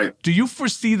 Right. Do you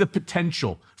foresee the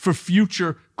potential for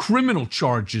future criminal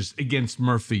charges against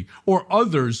Murphy or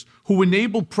others who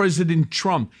enabled President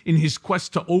Trump in his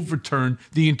quest to overturn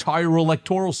the entire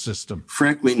electoral system?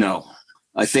 Frankly, no.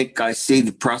 I think I see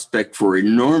the prospect for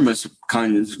enormous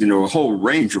a whole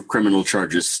range of criminal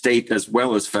charges, state as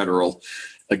well as federal,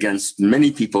 against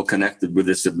many people connected with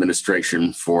this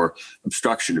administration for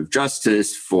obstruction of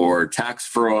justice, for tax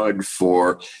fraud,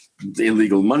 for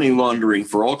illegal money laundering,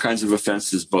 for all kinds of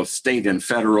offenses, both state and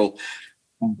federal.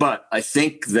 But I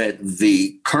think that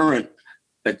the current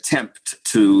attempt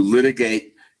to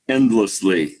litigate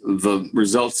endlessly the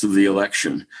results of the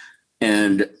election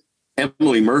and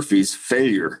Emily Murphy's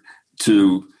failure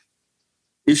to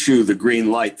issue the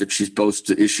green light that she's supposed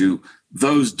to issue,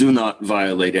 those do not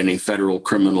violate any federal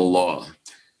criminal law.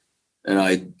 And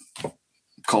I'm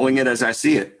calling it as I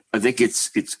see it. I think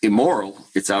it's immoral,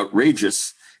 it's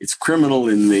outrageous, It's criminal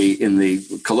in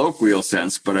the colloquial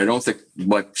sense, but I don't think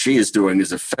what she is doing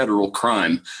is a federal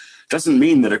crime. Doesn't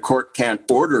mean that a court can't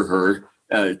order her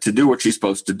to do what she's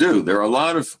supposed to do. There are a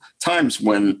lot of times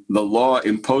when the law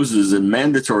imposes a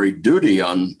mandatory duty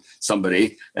on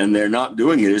somebody and they're not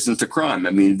doing it isn't a crime. I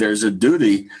mean, there's a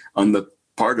duty on the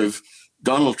part of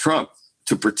Donald Trump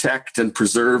to protect and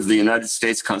preserve the United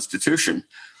States Constitution.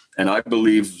 And I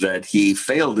believe that he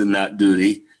failed in that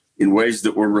duty in ways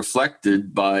that were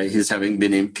reflected by his having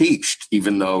been impeached,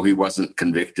 even though he wasn't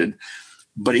convicted.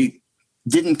 But he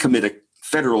didn't commit a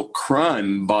federal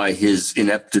crime by his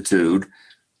ineptitude,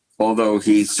 although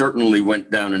he certainly went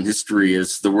down in history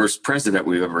as the worst president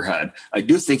we've ever had. I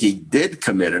do think he did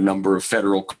commit a number of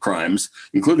federal crimes,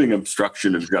 including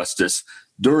obstruction of justice,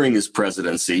 during his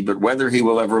presidency. But whether he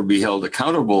will ever be held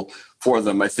accountable for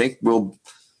them, I think, will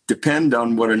depend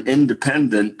on what an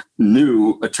independent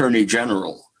new attorney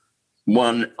general,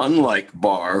 one unlike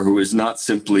Barr, who is not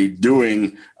simply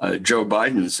doing Joe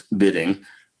Biden's bidding.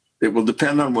 It will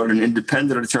depend on what an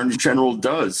independent attorney general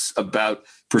does about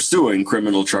pursuing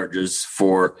criminal charges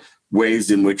for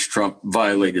ways in which Trump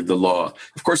violated the law.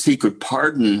 Of course, he could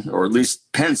pardon, or at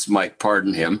least Pence might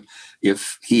pardon him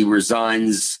if he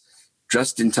resigns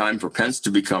just in time for Pence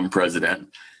to become president.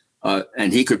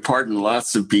 And he could pardon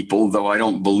lots of people, though I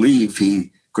don't believe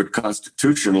he could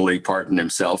constitutionally pardon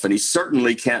himself. And he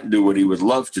certainly can't do what he would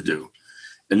love to do.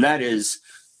 And that is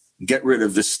get rid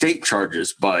of the state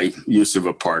charges by use of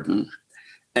a pardon.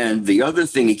 And the other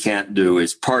thing he can't do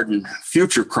is pardon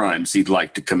future crimes he'd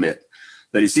like to commit.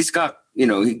 That is, he's got,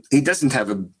 he doesn't have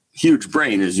a huge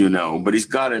brain, as you know, but he's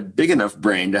got a big enough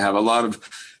brain to have a lot of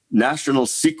national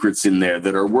secrets in there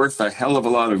that are worth a hell of a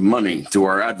lot of money to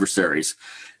our adversaries.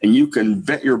 And you can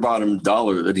bet your bottom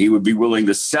dollar that he would be willing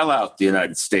to sell out the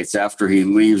United States after he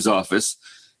leaves office.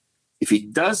 If he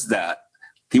does that,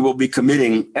 he will be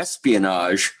committing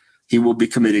espionage. He will be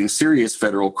committing serious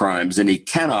federal crimes, and he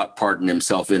cannot pardon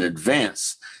himself in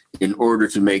advance in order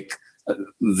to make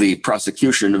the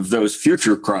prosecution of those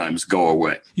future crimes go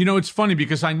away. It's funny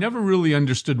because I never really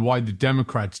understood why the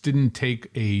Democrats didn't take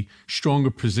a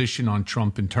stronger position on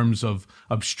Trump in terms of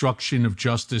obstruction of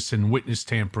justice and witness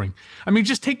tampering. I mean,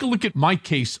 just take a look at my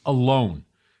case alone.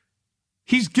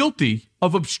 He's guilty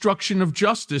of obstruction of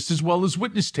justice as well as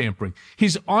witness tampering.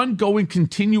 His ongoing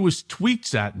continuous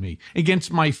tweets at me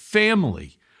against my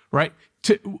family, right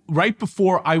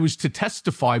before I was to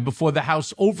testify before the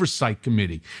House Oversight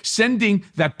Committee, sending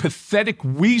that pathetic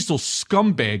weasel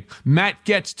scumbag Matt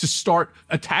Gaetz to start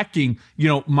attacking,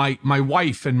 my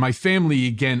wife and my family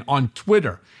again on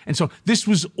Twitter. And so this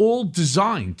was all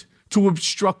designed to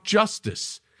obstruct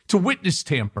justice, to witness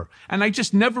tamper. And I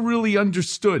just never really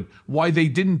understood why they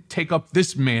didn't take up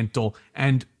this mantle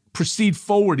and proceed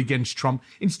forward against Trump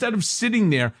instead of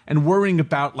sitting there and worrying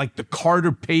about like the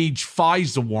Carter Page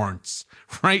FISA warrants,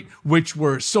 right? Which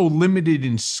were so limited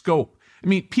in scope. I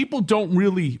mean, people don't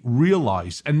really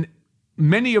realize, and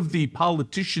many of the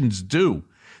politicians do,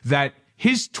 that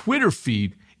his Twitter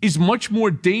feed is much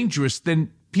more dangerous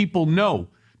than people know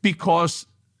because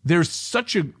there's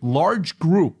such a large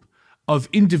group of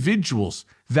individuals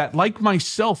that, like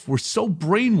myself, were so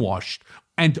brainwashed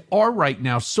and are right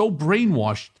now so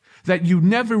brainwashed that you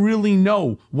never really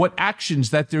know what actions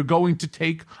that they're going to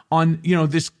take on,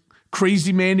 this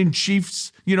crazy man in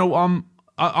chief's,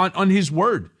 on his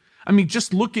word. I mean,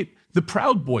 just look at the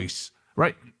Proud Boys,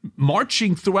 right?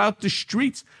 Marching throughout the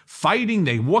streets, fighting,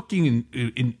 they walking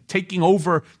in taking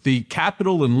over the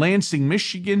Capitol in Lansing,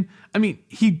 Michigan. I mean,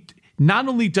 he not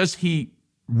only does he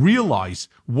realize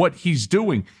what he's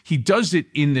doing, he does it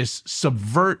in this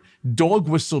subvert dog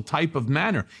whistle type of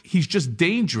manner. He's just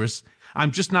dangerous.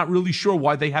 I'm just not really sure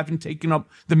why they haven't taken up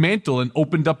the mantle and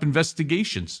opened up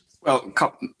investigations. Well,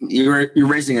 you're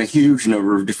raising a huge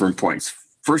number of different points.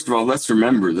 First of all, let's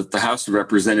remember that the House of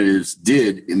Representatives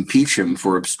did impeach him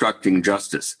for obstructing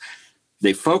justice.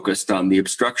 They focused on the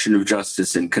obstruction of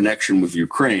justice in connection with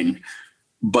Ukraine,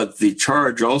 but the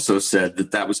charge also said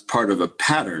that that was part of a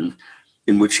pattern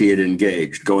in which he had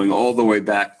engaged, going all the way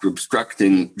back to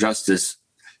obstructing justice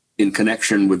in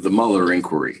connection with the Mueller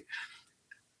inquiry.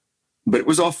 But it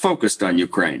was all focused on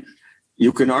Ukraine.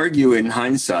 You can argue in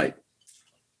hindsight,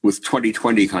 with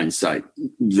 2020 hindsight,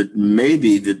 that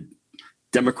maybe the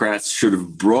Democrats should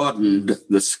have broadened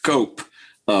the scope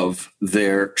of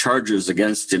their charges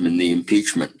against him in the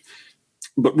impeachment.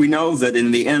 But we know that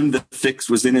in the end, the fix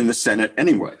was in the Senate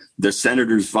anyway. The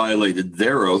senators violated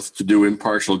their oath to do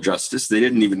impartial justice. They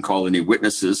didn't even call any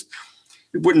witnesses.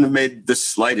 It wouldn't have made the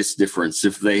slightest difference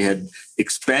if they had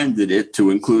expanded it to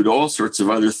include all sorts of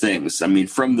other things. I mean,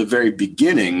 from the very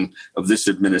beginning of this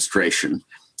administration,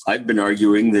 I've been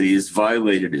arguing that he's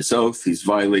violated his oath. He's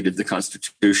violated the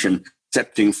Constitution,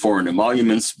 accepting foreign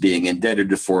emoluments, being indebted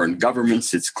to foreign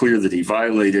governments. It's clear that he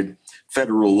violated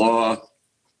federal law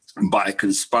by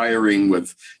conspiring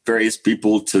with various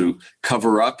people to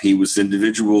cover up. He was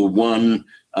individual one,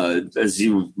 as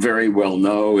you very well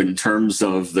know, in terms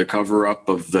of the cover up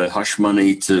of the hush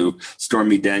money to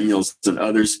Stormy Daniels and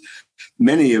others.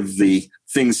 Many of the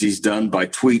things he's done by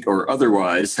tweet or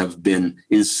otherwise have been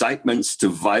incitements to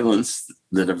violence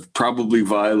that have probably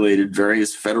violated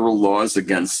various federal laws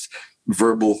against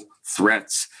verbal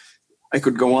threats. I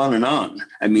could go on and on.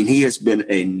 I mean, he has been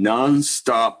a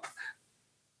nonstop,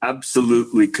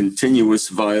 absolutely continuous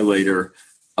violator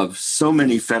of so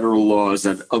many federal laws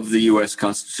and of the U.S.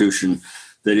 Constitution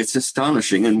that it's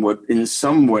astonishing. And what in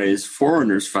some ways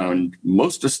foreigners found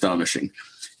most astonishing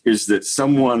is that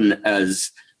someone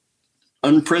as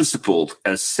unprincipled,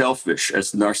 as selfish,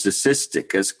 as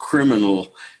narcissistic, as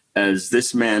criminal as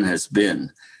this man has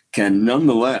been, can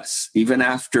nonetheless, even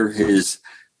after his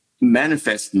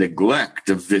manifest neglect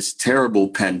of this terrible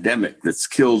pandemic that's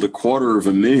killed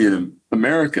 250,000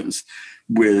 Americans,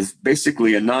 with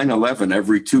basically a 9/11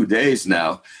 every 2 days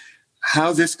now,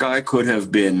 how this guy could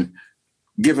have been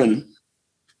given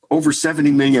over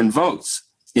 70 million votes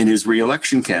in his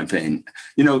reelection campaign.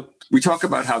 You know, we talk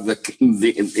about how in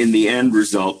the end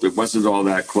result, it wasn't all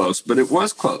that close, but it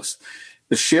was close.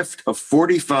 A shift of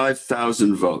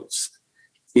 45,000 votes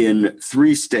in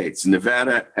 3 states,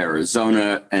 Nevada,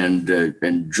 Arizona,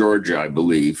 and Georgia, I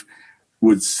believe,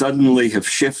 would suddenly have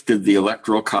shifted the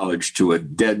Electoral College to a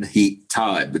dead heat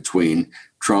tie between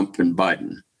Trump and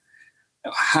Biden.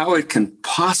 How it can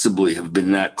possibly have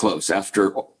been that close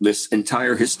after this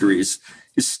entire history is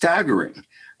staggering.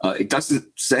 It doesn't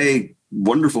say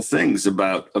wonderful things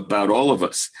about all of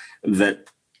us that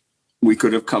we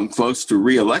could have come close to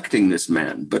reelecting this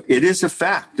man, but it is a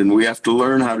fact, and we have to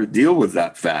learn how to deal with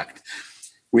that fact.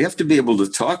 We have to be able to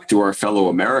talk to our fellow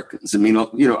Americans. I mean,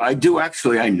 you know, I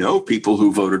know people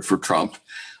who voted for Trump.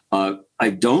 I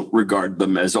don't regard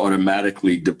them as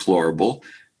automatically deplorable.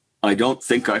 I don't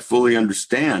think I fully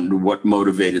understand what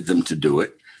motivated them to do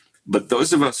it. But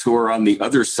those of us who are on the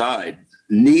other side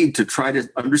need to try to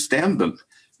understand them,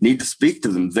 need to speak to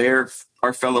them. They're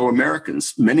our fellow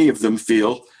Americans. Many of them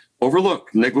feel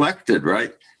overlooked, neglected,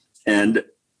 right? And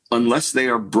unless they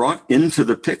are brought into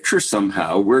the picture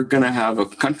somehow, we're going to have a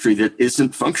country that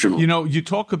isn't functional. You know, you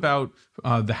talk about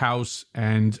the House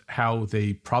and how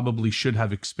they probably should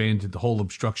have expanded the whole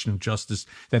obstruction of justice,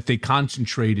 that they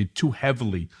concentrated too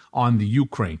heavily on the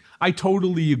Ukraine. I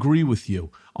totally agree with you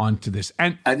onto this.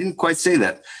 And I didn't quite say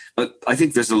that, but I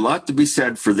think there's a lot to be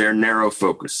said for their narrow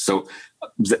focus. So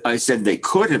I said they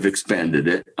could have expanded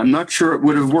it. I'm not sure it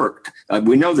would have worked.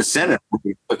 We know the Senate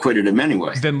acquitted him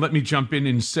anyway. Then let me jump in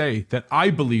and say that I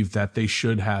believe that they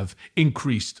should have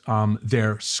increased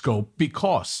their scope,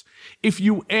 because if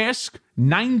you ask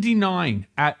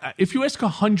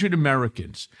 100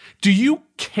 Americans, do you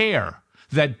care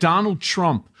that Donald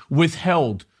Trump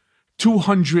withheld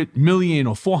 $200 million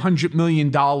or $400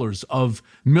 million of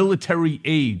military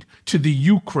aid to the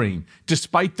Ukraine,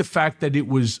 despite the fact that it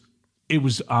was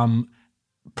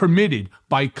permitted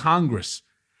by Congress?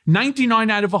 99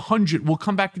 out of 100 will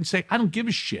come back and say, I don't give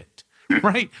a shit,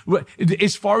 right?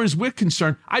 As far as we're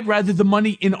concerned, I'd rather the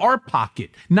money in our pocket,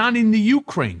 not in the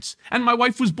Ukraine's. And my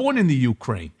wife was born in the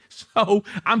Ukraine. So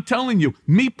I'm telling you,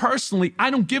 me personally, I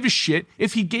don't give a shit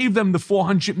if he gave them the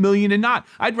 $400 million or not.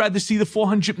 I'd rather see the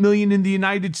 $400 million in the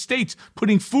United States,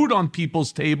 putting food on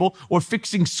people's table or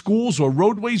fixing schools or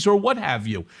roadways or what have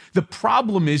you. The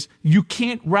problem is you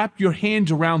can't wrap your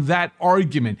hand around that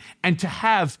argument, and to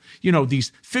have, you know,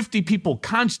 these 50 people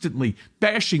constantly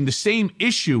bashing the same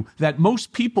issue that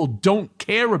most people don't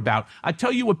care about. I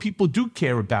tell you what people do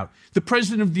care about. The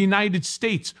President of the United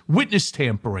States witness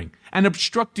tampering and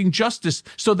obstructing justice,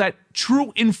 so that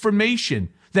true information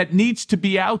that needs to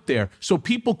be out there so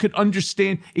people could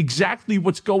understand exactly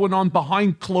what's going on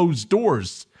behind closed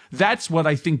doors. That's what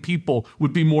I think people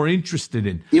would be more interested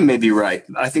in. You may be right.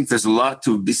 I think there's a lot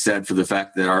to be said for the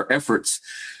fact that our efforts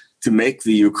to make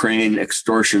the Ukraine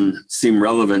extortion seem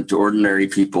relevant to ordinary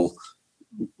people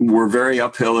were very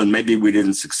uphill, and maybe we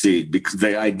didn't succeed, because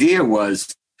the idea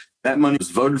was that money was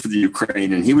voted for the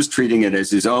Ukraine, and he was treating it as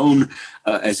his own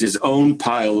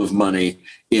pile of money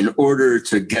in order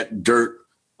to get dirt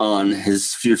on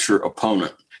his future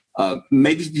opponent.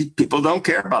 Maybe people don't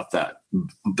care about that,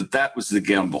 but that was the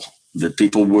gamble, that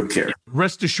people would care.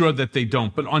 Rest assured that they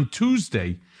don't. But on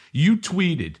Tuesday, you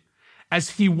tweeted,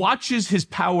 as he watches his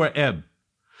power ebb,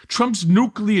 Trump's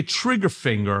nuclear trigger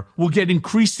finger will get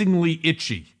increasingly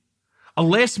itchy. A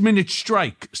last-minute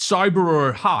strike, cyber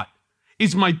or hot,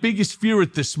 is my biggest fear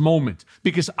at this moment,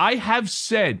 because I have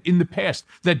said in the past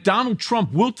that Donald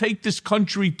Trump will take this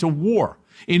country to war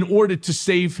in order to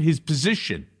save his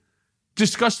position.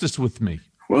 Discuss this with me.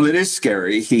 Well, it is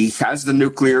scary. He has the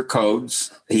nuclear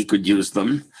codes. He could use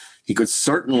them. He could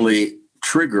certainly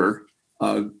trigger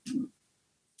a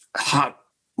hot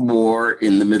war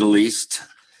in the Middle East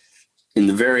in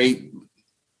the very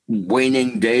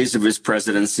waning days of his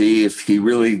presidency. If he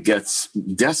really gets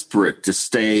desperate to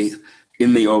stay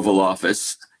in the Oval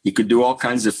Office, he could do all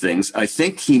kinds of things. I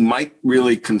think he might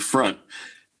really confront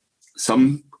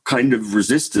some kind of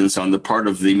resistance on the part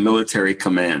of the military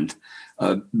command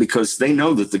because they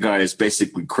know that the guy is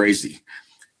basically crazy.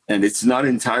 And it's not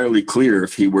entirely clear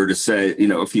if he were to say,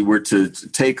 if he were to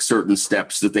take certain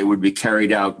steps, that they would be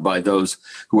carried out by those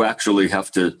who actually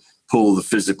have to pull the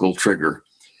physical trigger.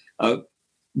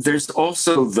 There's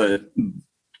also the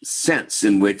sense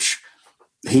in which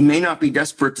he may not be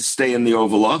desperate to stay in the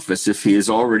Oval Office if he has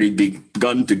already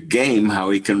begun to game how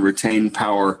he can retain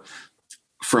power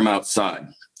from outside.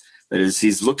 That is,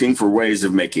 he's looking for ways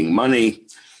of making money.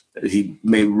 He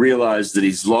may realize that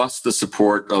he's lost the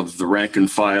support of the rank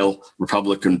and file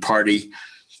Republican Party.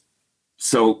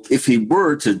 So if he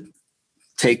were to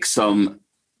take some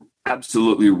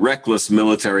absolutely reckless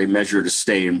military measure to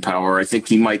stay in power, I think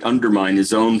he might undermine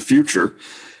his own future.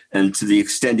 And to the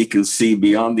extent he can see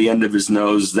beyond the end of his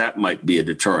nose, that might be a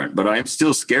deterrent. But I am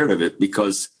still scared of it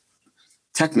because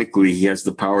technically he has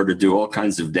the power to do all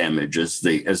kinds of damage as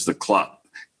the clock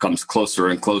comes closer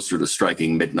and closer to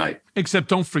striking midnight. Except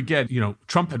don't forget,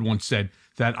 Trump had once said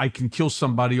that I can kill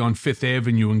somebody on Fifth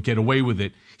Avenue and get away with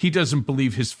it. He doesn't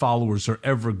believe his followers are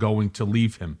ever going to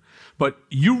leave him. But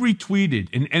you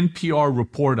retweeted an NPR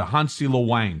reporter, Hansila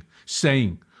Wang,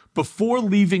 saying, before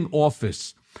leaving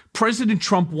office, President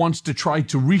Trump wants to try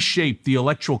to reshape the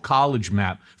Electoral College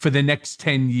map for the next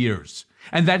 10 years,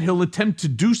 and that he'll attempt to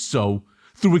do so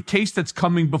through a case that's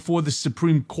coming before the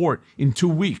Supreme Court in 2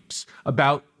 weeks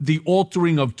about the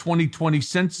altering of 2020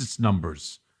 census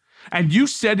numbers. And you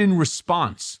said in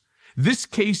response, this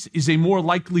case is a more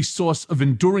likely source of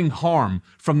enduring harm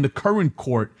from the current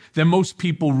court than most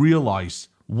people realize.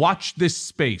 Watch this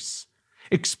space.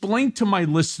 Explain to my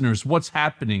listeners what's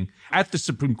happening at the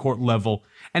Supreme Court level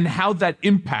and how that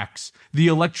impacts the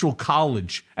Electoral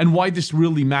College and why this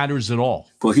really matters at all.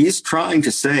 Well, he's trying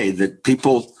to say that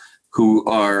people who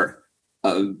are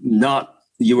not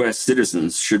U.S.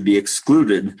 citizens should be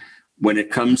excluded when it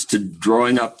comes to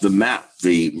drawing up the map,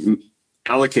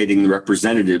 allocating the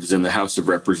representatives in the House of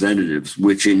Representatives,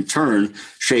 which in turn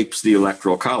shapes the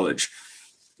Electoral College.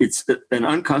 It's an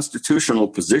unconstitutional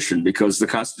position because the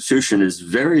Constitution is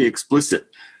very explicit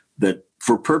that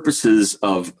for purposes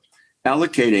of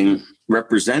allocating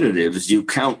representatives, you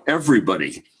count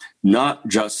everybody, not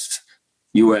just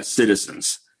U.S.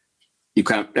 citizens. You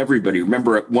count everybody.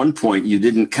 Remember, at one point, you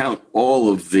didn't count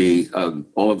all of the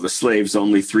slaves,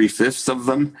 only 3/5 of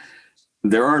them.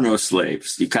 There are no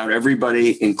slaves. You count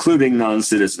everybody, including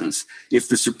non-citizens. If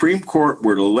the Supreme Court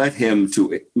were to let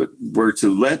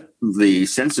the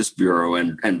Census Bureau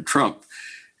and Trump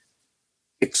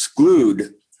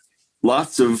exclude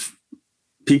lots of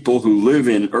people who live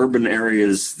in urban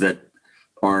areas that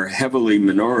are heavily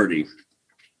minority,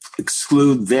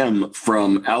 exclude them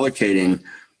from allocating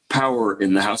power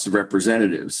in the House of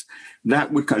Representatives,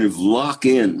 that would kind of lock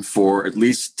in for at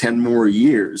least 10 more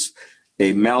years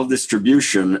a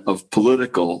maldistribution of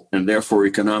political and therefore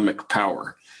economic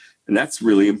power. And that's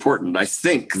really important. I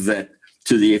think that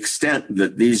to the extent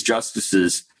that these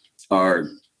justices are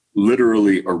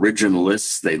literally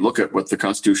originalists, they look at what the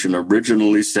Constitution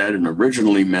originally said and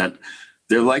originally meant,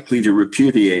 they're likely to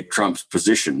repudiate Trump's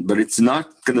position. But it's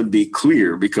not going to be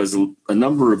clear because a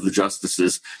number of the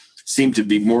justices seem to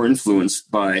be more influenced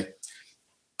by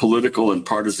political and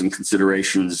partisan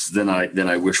considerations than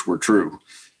I wish were true.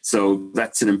 So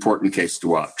that's an important case to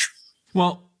watch.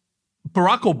 Well,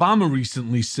 Barack Obama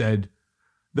recently said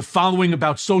the following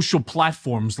about social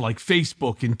platforms like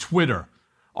Facebook and Twitter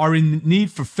are in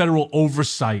need for federal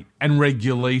oversight and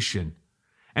regulation.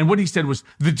 And what he said was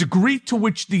the degree to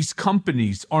which these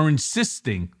companies are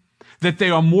insisting that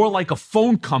they are more like a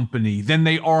phone company than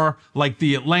they are like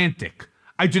The Atlantic,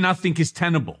 I do not think is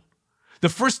tenable. The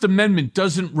First Amendment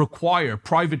doesn't require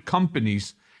private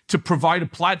companies to provide a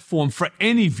platform for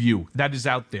any view that is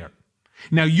out there.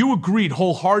 Now, you agreed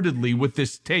wholeheartedly with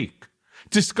this take.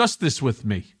 Discuss this with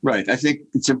me. Right. I think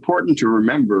it's important to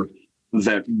remember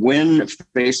that when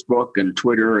Facebook and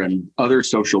Twitter and other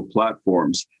social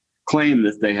platforms claim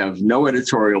that they have no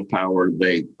editorial power,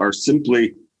 they are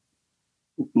simply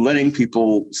letting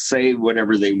people say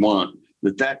whatever they want,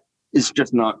 that is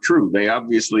just not true. They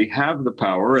obviously have the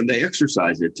power and they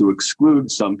exercise it to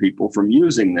exclude some people from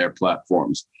using their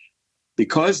platforms.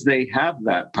 Because they have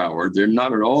that power, they're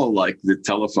not at all like the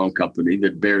telephone company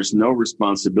that bears no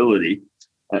responsibility.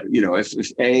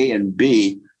 If A and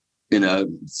B in a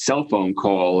cell phone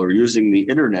call or using the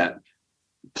internet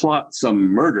plot some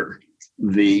murder,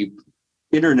 the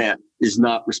internet is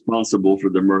not responsible for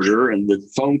the murder and the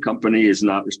phone company is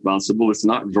not responsible. It's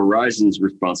not Verizon's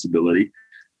responsibility.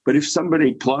 But if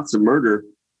somebody plots a murder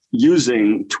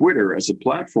using Twitter as a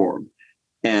platform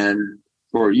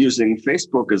or using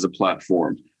Facebook as a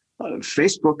platform,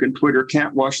 Facebook and Twitter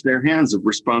can't wash their hands of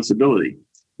responsibility.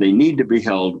 They need to be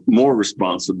held more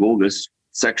responsible. This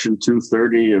Section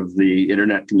 230 of the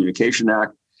Internet Communication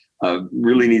Act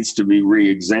really needs to be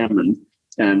re-examined.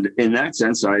 And in that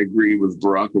sense, I agree with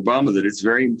Barack Obama that it's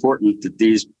very important that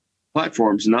these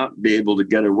platforms not be able to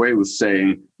get away with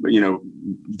saying,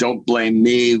 don't blame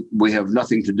me. We have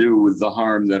nothing to do with the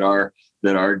harm that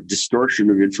our distortion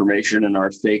of information and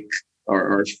our fake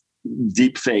or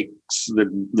deep fakes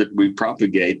that we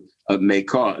propagate may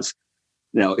cause.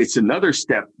 Now, it's another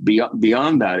step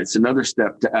beyond that. It's another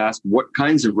step to ask what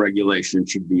kinds of regulation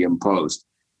should be imposed.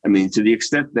 I mean, to the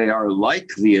extent they are like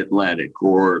The Atlantic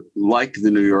or like the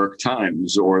New York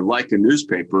Times or like a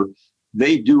newspaper,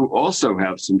 they do also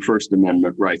have some First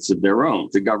Amendment rights of their own.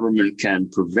 The government can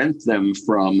prevent them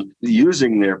from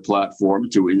using their platform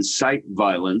to incite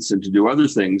violence and to do other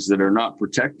things that are not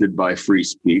protected by free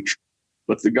speech.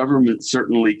 But the government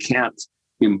certainly can't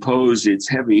impose its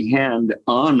heavy hand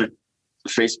on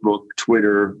Facebook,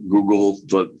 Twitter, Google,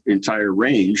 the entire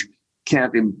range,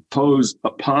 can't impose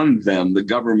upon them the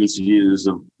government's views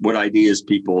of what ideas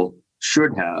people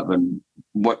should have and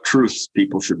what truths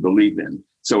people should believe in.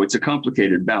 So it's a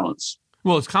complicated balance.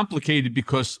 Well, it's complicated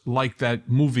because like that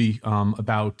movie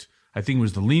about, I think it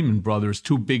was the Lehman Brothers,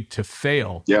 Too Big to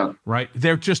Fail. Yeah. Right?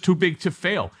 They're just too big to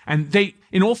fail. And they,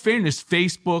 in all fairness,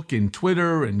 Facebook and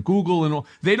Twitter and Google and all,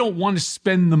 they don't want to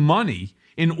spend the money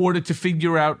in order to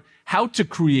figure out how to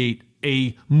create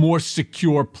a more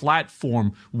secure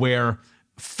platform where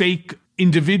fake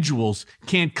individuals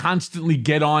can't constantly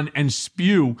get on and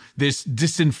spew this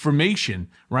disinformation,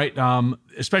 right?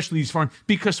 Especially these foreign,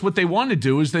 because what they want to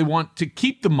do is they want to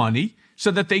keep the money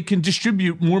so that they can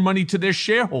distribute more money to their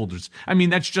shareholders. I mean,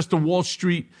 that's just a Wall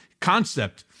Street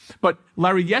concept. But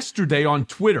Larry, yesterday on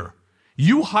Twitter,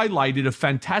 you highlighted a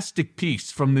fantastic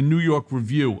piece from the New York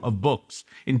Review of Books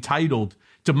entitled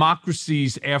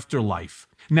Democracy's Afterlife.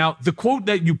 Now, the quote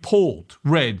that you pulled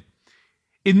read,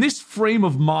 "In this frame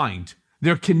of mind,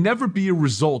 there can never be a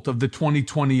result of the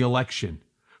 2020 election.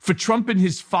 For Trump and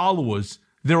his followers,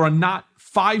 there are not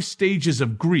 5 stages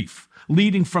of grief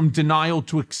leading from denial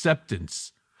to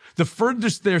acceptance. The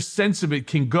furthest their sense of it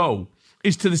can go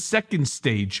is to the second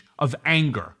stage of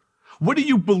anger. What do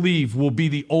you believe will be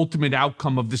the ultimate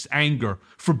outcome of this anger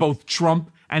for both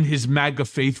Trump and his MAGA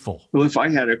faithful?" Well, if I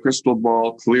had a crystal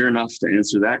ball clear enough to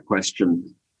answer that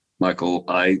question, Michael,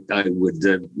 I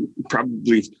would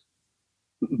probably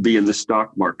be in the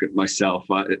stock market myself.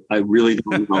 I really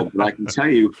don't know, but I can tell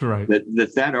you right.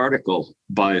 that article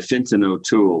by Fintan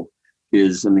O'Toole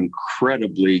is an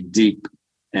incredibly deep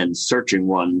and searching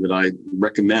one that I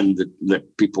recommend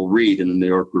that people read in the New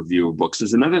York Review of Books.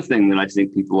 There's another thing that I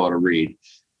think people ought to read.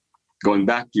 Going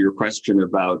back to your question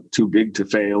about Too Big to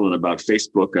Fail and about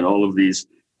Facebook and all of these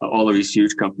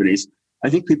huge companies,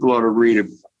 I think people ought to read a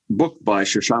book by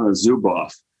Shoshana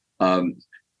Zuboff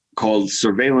called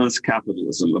Surveillance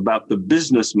Capitalism, about the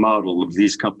business model of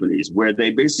these companies, where they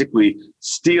basically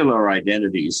steal our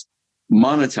identities,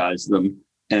 monetize them,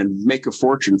 and make a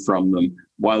fortune from them,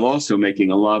 while also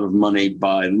making a lot of money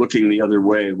by looking the other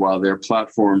way while their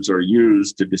platforms are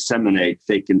used to disseminate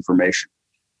fake information.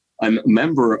 I'm a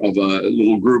member of a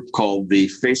little group called the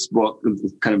Facebook,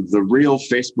 kind of the Real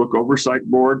Facebook Oversight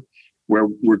Board, where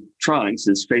we're trying,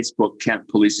 since Facebook can't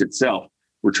police itself,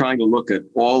 we're trying to look at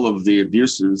all of the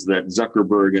abuses that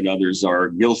Zuckerberg and others are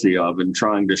guilty of and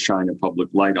trying to shine a public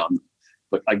light on them.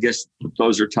 But I guess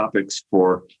those are topics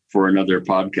for another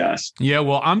podcast. Yeah,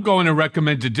 well, I'm going to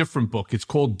recommend a different book. It's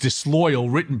called Disloyal,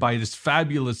 written by this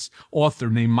fabulous author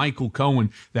named Michael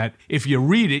Cohen, that if you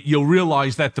read it, you'll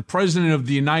realize that the president of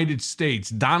the United States,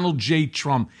 Donald J.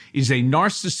 Trump, is a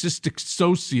narcissistic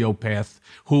sociopath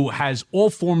who has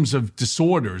all forms of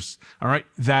disorders, all right,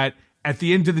 that at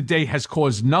the end of the day has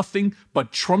caused nothing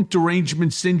but Trump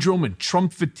derangement syndrome and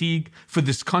Trump fatigue for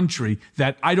this country,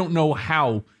 that I don't know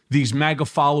how these MAGA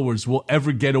followers will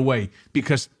ever get away,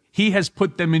 because he has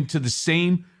put them into the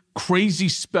same crazy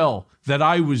spell that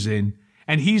I was in.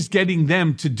 And he's getting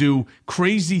them to do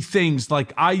crazy things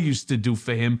like I used to do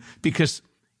for him because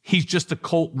he's just a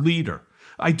cult leader.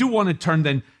 I do want to turn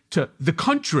then to the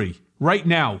country right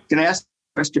now. Can I ask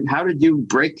a question? How did you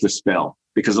break the spell?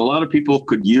 Because a lot of people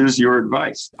could use your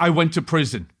advice. I went to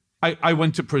prison. I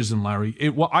went to prison, Larry.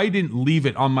 I didn't leave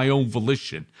it on my own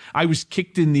volition. I was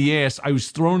kicked in the ass. I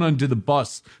was thrown under the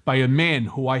bus by a man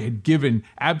who I had given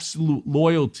absolute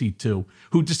loyalty to,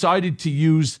 who decided to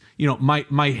use,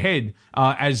 my head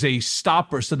as a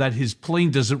stopper so that his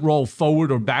plane doesn't roll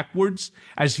forward or backwards,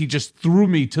 as he just threw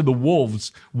me to the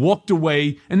wolves, walked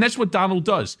away. And that's what Donald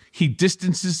does. He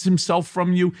distances himself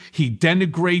from you. He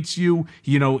denigrates you.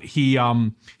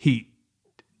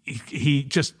 He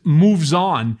just moves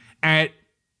on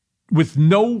with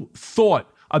no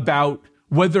thought about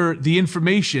whether the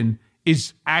information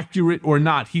is accurate or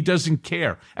not. He doesn't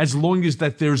care as long as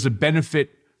that there's a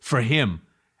benefit for him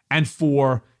and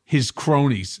for his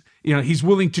cronies. He's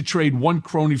willing to trade one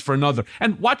crony for another.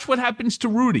 And watch what happens to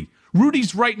Rudy.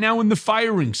 Rudy's right now in the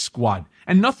firing squad,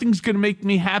 and nothing's going to make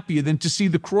me happier than to see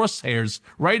the crosshairs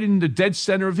right in the dead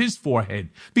center of his forehead,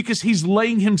 because he's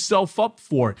laying himself up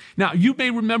for it. Now, you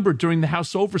may remember during the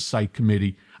House Oversight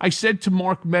Committee, I said to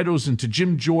Mark Meadows and to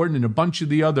Jim Jordan and a bunch of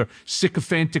the other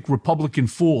sycophantic Republican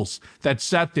fools that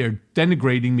sat there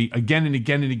denigrating me again and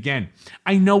again and again,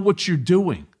 I know what you're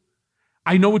doing.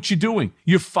 I know what you're doing.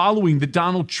 You're following the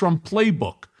Donald Trump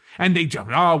playbook. And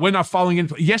we're not following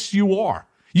it. Yes, you are.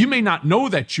 You may not know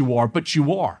that you are, but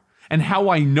you are. And how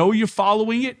I know you're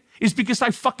following it is because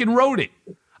I fucking wrote it.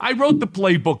 I wrote the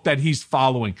playbook that he's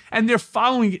following, and they're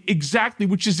following it exactly,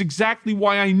 which is exactly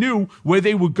why I knew where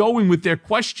they were going with their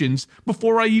questions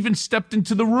before I even stepped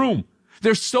into the room.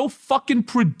 They're so fucking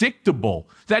predictable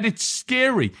that it's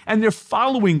scary, and they're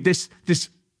following this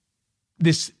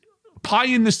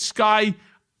pie-in-the-sky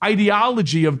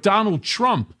ideology of Donald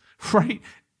Trump, right,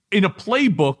 in a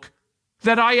playbook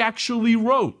that I actually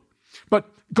wrote. But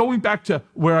going back to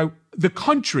where the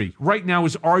country right now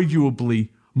is arguably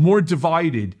more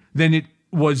divided than it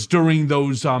was during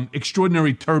those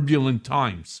extraordinary turbulent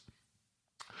times.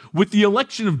 With the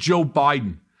election of Joe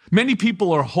Biden, many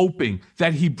people are hoping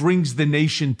that he brings the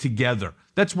nation together.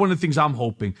 That's one of the things I'm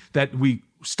hoping, that we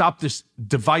stop this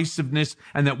divisiveness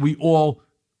and that we all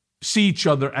see each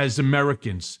other as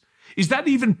Americans. Is that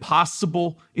even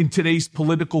possible in today's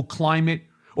political climate?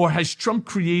 Or has Trump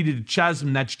created a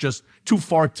chasm that's just too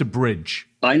far to bridge?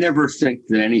 I never think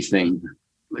that anything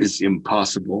is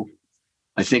impossible.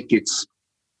 I think it's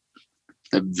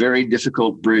a very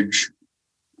difficult bridge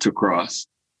to cross.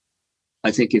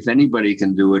 I think if anybody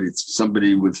can do it, it's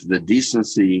somebody with the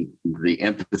decency, the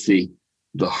empathy,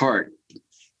 the heart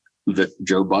that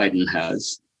Joe Biden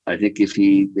has. I think if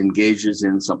he engages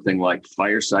in something like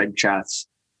fireside chats,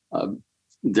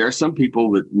 there are some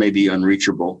people that may be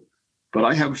unreachable, but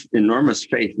I have enormous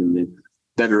faith in the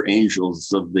better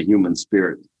angels of the human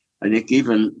spirit. I think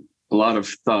even a lot of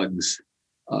thugs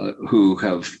who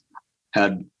have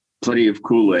had plenty of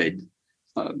Kool-Aid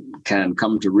can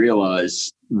come to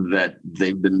realize that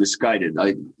they've been misguided.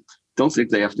 I don't think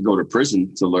they have to go to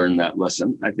prison to learn that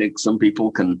lesson. I think some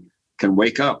people can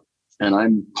wake up, and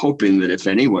I'm hoping that if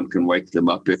anyone can wake them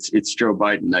up, it's Joe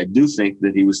Biden. I do think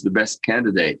that he was the best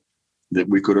candidate that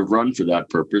we could have run for that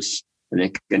purpose. I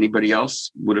think anybody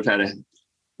else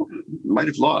might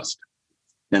have lost.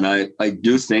 And I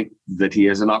do think that he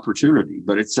has an opportunity,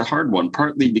 but it's a hard one,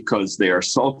 partly because they are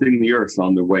salting the earth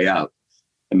on their way out.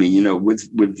 I mean, with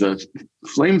the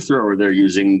flamethrower they're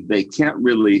using, they can't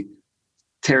really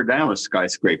tear down a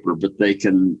skyscraper, but they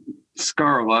can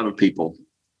scar a lot of people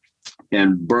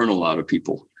and burn a lot of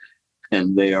people.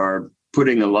 And they are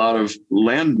putting a lot of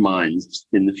landmines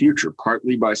in the future,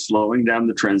 partly by slowing down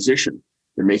the transition.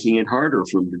 They're making it harder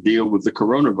for him to deal with the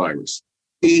coronavirus.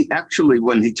 He actually,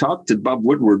 when he talked to Bob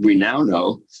Woodward, we now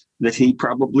know that he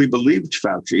probably believed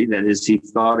Fauci. That is, he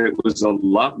thought it was a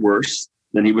lot worse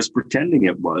than he was pretending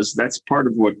it was. That's part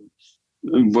of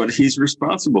what he's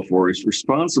responsible for. He's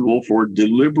responsible for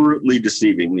deliberately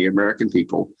deceiving the American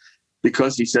people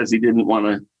because he says he didn't want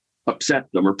to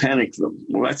upset them or panic them.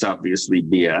 Well, that's obviously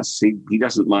BS. He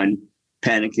doesn't mind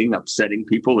panicking, upsetting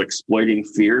people, exploiting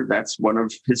fear. That's one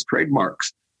of his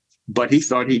trademarks. But he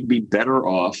thought he'd be better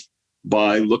off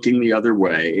by looking the other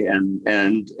way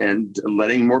and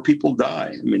letting more people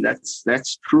die. I mean,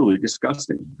 that's truly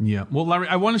disgusting. Yeah. Well, Larry,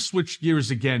 I want to switch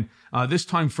gears again, this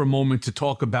time for a moment to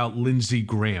talk about Lindsey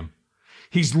Graham.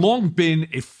 He's long been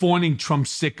a fawning Trump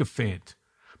sycophant,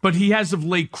 but he has of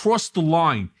late crossed the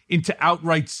line into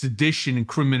outright sedition and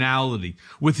criminality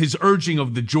with his urging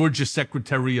of the Georgia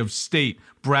Secretary of State,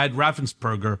 Brad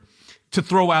Raffensperger, to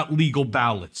throw out legal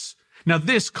ballots. Now,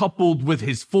 this, coupled with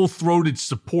his full-throated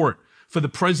support for the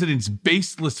president's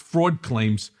baseless fraud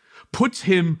claims, puts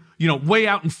him, way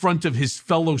out in front of his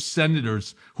fellow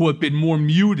senators who have been more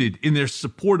muted in their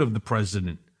support of the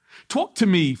president. Talk to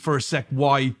me for a sec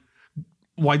why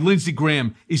Lindsey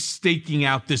Graham is staking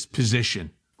out this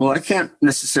position. Well, I can't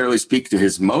necessarily speak to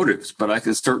his motives, but I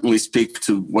can certainly speak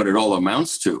to what it all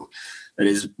amounts to. That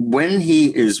is, when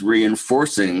he is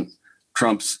reinforcing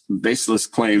Trump's baseless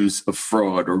claims of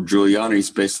fraud or Giuliani's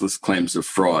baseless claims of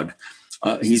fraud,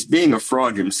 he's being a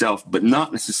fraud himself, but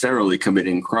not necessarily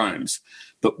committing crimes.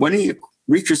 But when he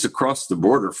reaches across the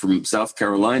border from South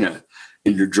Carolina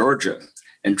into Georgia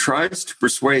and tries to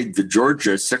persuade the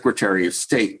Georgia Secretary of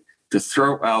State to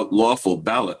throw out lawful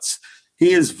ballots,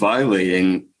 he is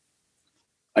violating,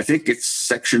 I think it's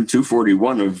Section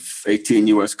 241 of 18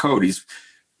 U.S. Code. He's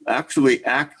actually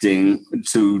acting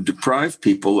to deprive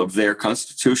people of their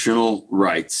constitutional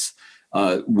rights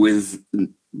with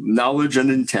knowledge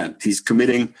and intent. He's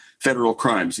committing federal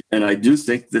crimes. And I do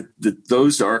think that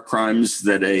those are crimes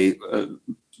that a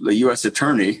U.S.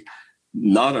 attorney,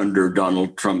 not under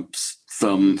Donald Trump's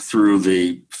thumb through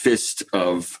the fist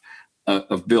of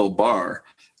Bill Barr,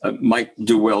 might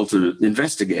do well to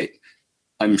investigate.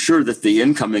 I'm sure that the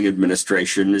incoming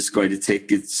administration is going to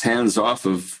take its hands off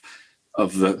of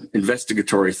the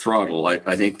investigatory throttle.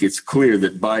 I think it's clear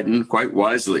that Biden, quite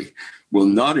wisely, will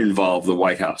not involve the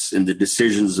White House in the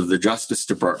decisions of the Justice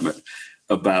Department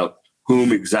about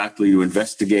whom exactly to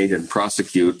investigate and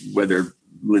prosecute, whether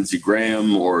Lindsey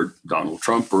Graham or Donald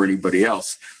Trump or anybody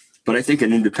else. But I think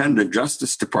an independent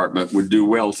Justice Department would do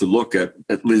well to look at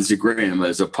Lindsey Graham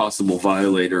as a possible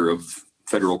violator of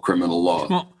federal criminal law.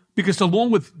 Well, because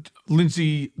along with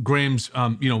Lindsey Graham's,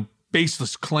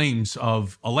 baseless claims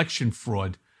of election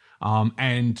fraud,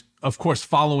 and of course,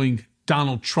 following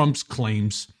Donald Trump's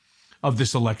claims of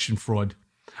this election fraud,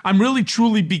 I'm really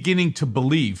truly beginning to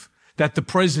believe that the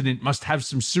president must have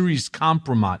some serious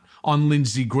compromise on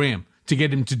Lindsey Graham to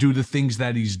get him to do the things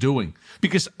that he's doing.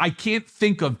 Because I can't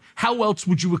think of how else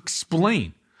would you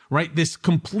explain, right, this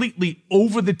completely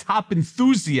over-the-top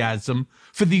enthusiasm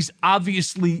for these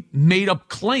obviously made-up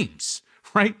claims,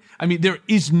 right? I mean, there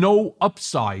is no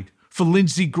upside for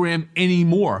Lindsey Graham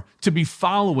anymore to be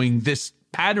following this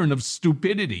pattern of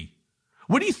stupidity.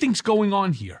 What do you think's going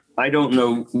on here? I don't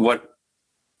know what,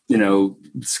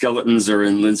 skeletons are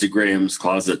in Lindsey Graham's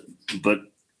closet, but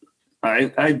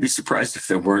I'd be surprised if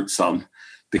there weren't some,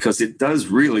 because it does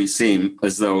really seem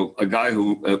as though a guy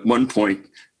who at one point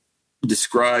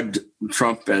described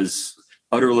Trump as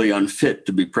utterly unfit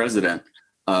to be president,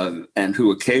 and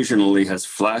who occasionally has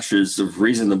flashes of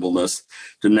reasonableness,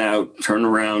 to now turn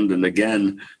around and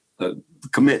again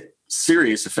commit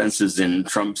serious offenses in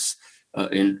Trump's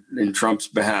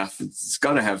behalf. He's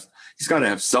got to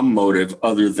have some motive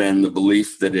other than the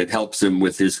belief that it helps him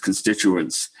with his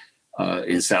constituents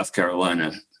in South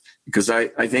Carolina, because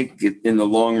I think in the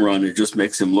long run it just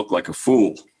makes him look like a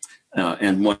fool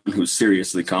and one who's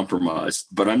seriously compromised.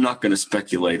 But I'm not going to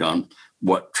speculate on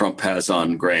what Trump has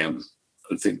on Graham.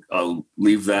 I think I'll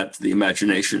leave that to the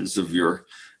imaginations of your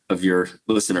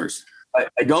listeners.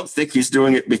 I don't think he's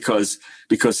doing it because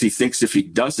he thinks if he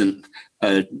doesn't,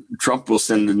 Trump will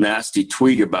send a nasty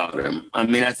tweet about him. I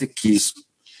mean, I think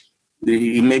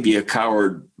he may be a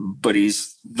coward, but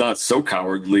he's not so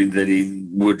cowardly that he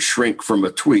would shrink from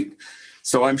a tweet.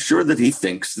 So I'm sure that he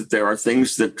thinks that there are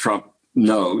things that Trump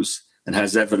knows and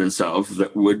has evidence of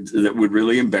that would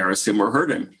really embarrass him or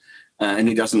hurt him. And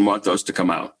he doesn't want those to come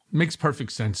out. Makes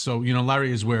perfect sense. So,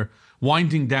 Larry, as we're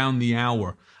winding down the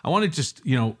hour, I want to just,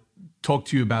 talk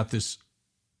to you about this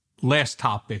last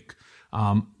topic,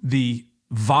 the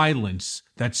violence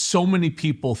that so many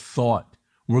people thought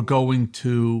were going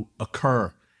to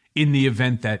occur in the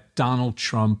event that Donald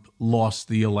Trump lost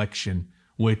the election,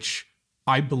 which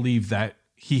I believe that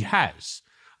he has.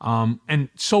 And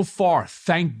so far,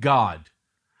 thank God,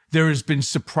 there has been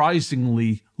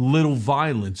surprisingly little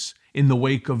violence in the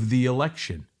wake of the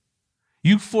election.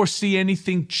 You foresee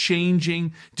anything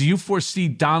changing? Do you foresee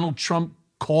Donald Trump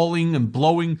calling and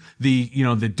blowing the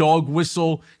dog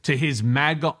whistle to his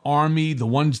MAGA army, the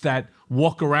ones that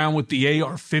walk around with the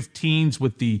AR-15s,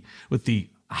 with the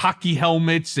hockey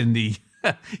helmets and the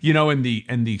and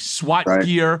the SWAT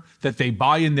gear that they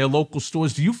buy in their local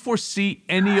stores? Do you foresee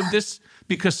any of this?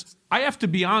 Because I have to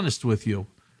be honest with you,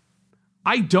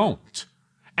 I don't.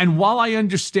 And while I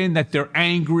understand that they're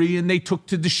angry and they took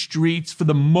to the streets, for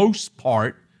the most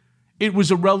part, it was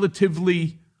a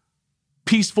relatively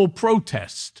peaceful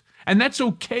protest. And that's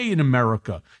okay in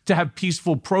America to have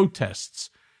peaceful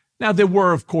protests. Now, there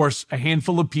were, of course, a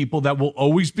handful of people that will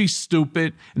always be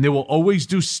stupid and they will always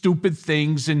do stupid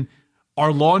things. And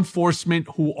our law enforcement,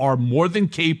 who are more than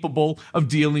capable of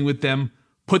dealing with them,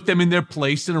 put them in their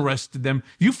place and arrested them.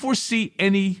 Do you foresee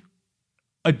any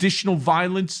additional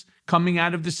violence coming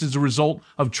out of this as a result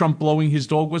of Trump blowing his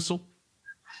dog whistle?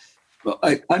 Well,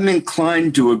 I'm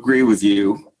inclined to agree with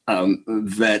you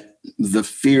that the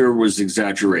fear was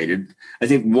exaggerated. I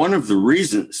think one of the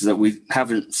reasons that we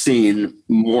haven't seen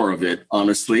more of it,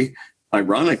 honestly,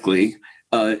 ironically,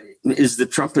 is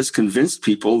that Trump has convinced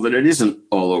people that it isn't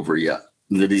all over yet,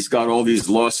 that he's got all these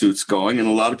lawsuits going, and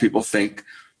a lot of people think,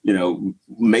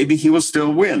 maybe he will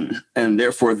still win, and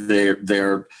therefore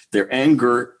their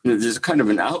anger, there's kind of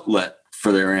an outlet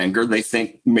for their anger. They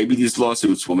think maybe these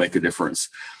lawsuits will make a difference.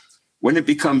 When it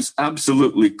becomes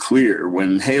absolutely clear,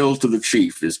 when Hail to the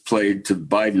Chief is played to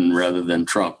Biden rather than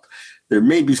Trump, there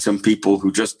may be some people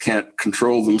who just can't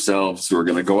control themselves, who are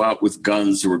going to go out with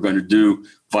guns, who are going to do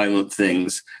violent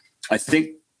things. I think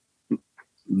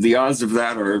the odds of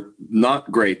that are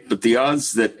not great, but the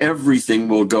odds that everything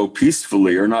will go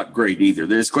peacefully are not great either.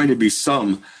 There's going to be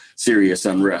some serious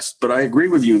unrest, but I agree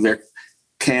with you, there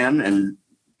can and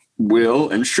will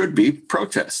and should be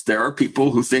protests. There are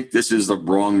people who think this is the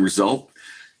wrong result.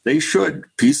 They should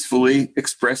peacefully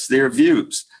express their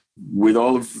views with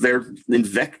all of their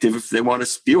invective if they want to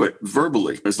spew it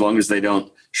verbally, as long as they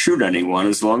don't shoot anyone,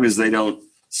 as long as they don't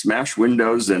smash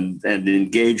windows and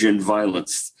engage in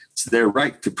violence. It's their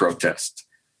right to protest.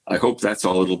 I hope that's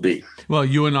all it'll be. Well,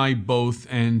 you and I both.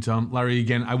 And Larry,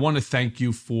 again, I want to thank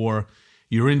you for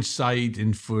your insight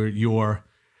and for your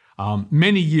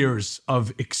many years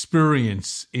of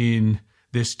experience in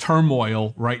this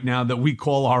turmoil right now that we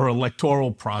call our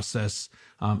electoral process.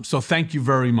 So thank you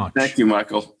very much. Thank you,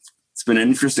 Michael. It's been an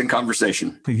interesting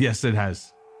conversation. Yes, it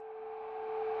has.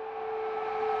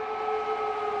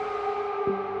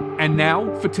 And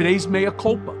now for today's Mea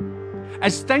Culpa.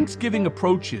 As Thanksgiving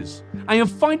approaches, I am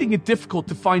finding it difficult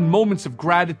to find moments of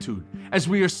gratitude as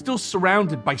we are still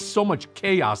surrounded by so much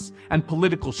chaos and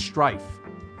political strife.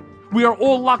 We are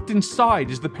all locked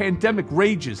inside as the pandemic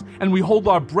rages and we hold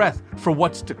our breath for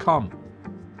what's to come.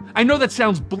 I know that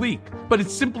sounds bleak, but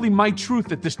it's simply my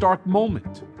truth at this dark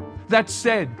moment. That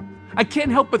said, I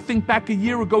can't help but think back a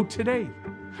year ago today.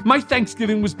 My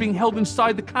Thanksgiving was being held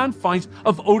inside the confines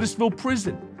of Otisville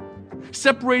Prison.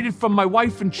 Separated from my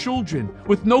wife and children,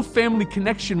 with no family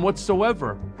connection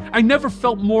whatsoever, I never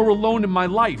felt more alone in my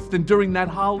life than during that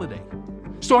holiday.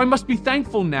 So I must be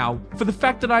thankful now for the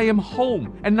fact that I am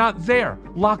home and not there,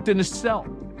 locked in a cell.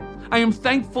 I am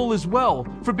thankful as well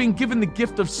for being given the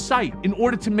gift of sight in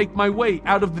order to make my way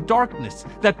out of the darkness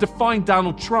that defined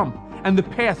Donald Trump and the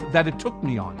path that it took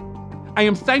me on. I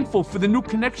am thankful for the new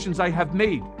connections I have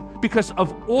made because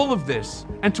of all of this,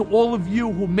 and to all of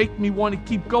you who make me want to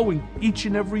keep going each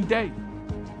and every day.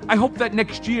 I hope that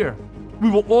next year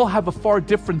we will all have a far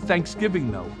different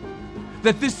Thanksgiving though.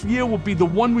 That this year will be the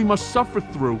one we must suffer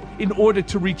through in order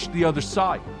to reach the other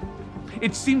side.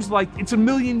 It seems like it's a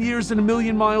million years and a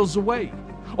million miles away,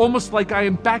 almost like I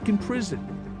am back in prison.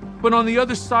 But on the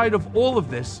other side of all of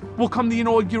this will come the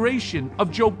inauguration of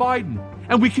Joe Biden,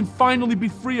 and we can finally be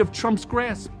free of Trump's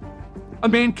grasp. A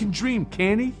man can dream,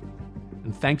 can he?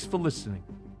 And thanks for listening.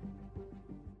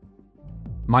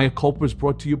 Mea Culpa is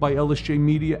brought to you by LSJ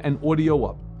Media and Audio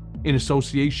Up, in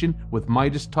association with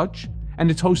Midas Touch,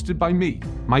 and it's hosted by me,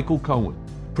 Michael Cohen,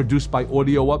 produced by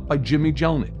Audio Up by Jimmy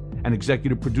Jelnick, and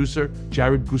executive producer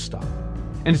Jared Gustav,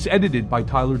 and it's edited by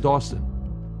Tyler Dawson.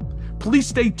 Please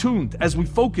stay tuned as we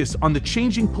focus on the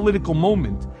changing political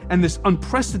moment and this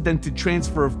unprecedented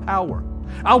transfer of power.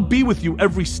 I'll be with you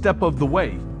every step of the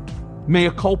way. Mea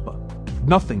Culpa,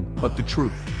 nothing but the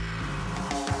truth.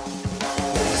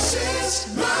 This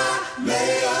is my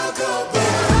mea culpa.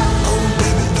 Oh,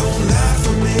 baby, don't lie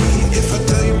for me. If I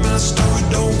tell you my story,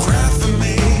 don't cry for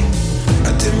me.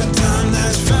 I did my time,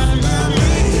 that's fine by me.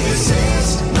 This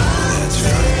is my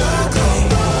mea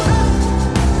culpa.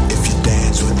 If you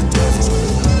dance with the devil,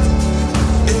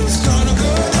 it's gonna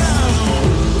go down.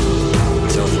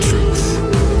 Tell the truth,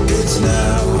 it's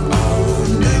now or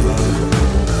never.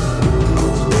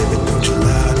 Oh, baby, don't you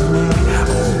lie to me.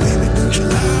 Oh, baby, don't you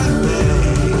lie to me.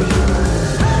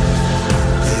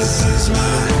 This is my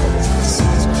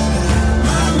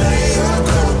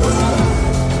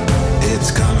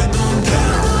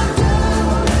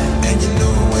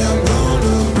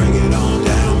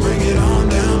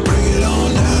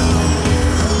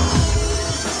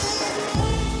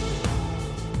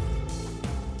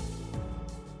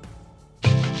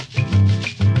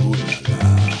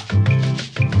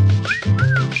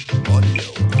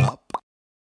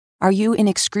Are you in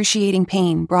excruciating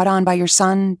pain brought on by your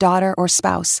son, daughter, or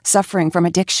spouse suffering from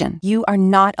addiction? You are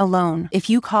not alone. If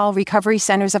you call Recovery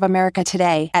Centers of America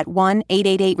today at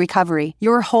 1-888-RECOVERY,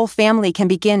 your whole family can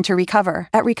begin to recover.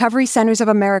 At Recovery Centers of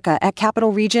America at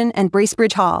Capital Region and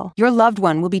Bracebridge Hall, your loved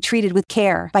one will be treated with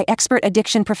care by expert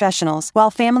addiction professionals,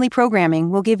 while family programming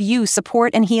will give you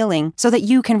support and healing so that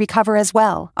you can recover as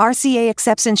well. RCA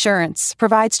accepts insurance,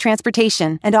 provides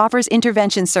transportation, and offers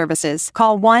intervention services.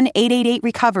 Call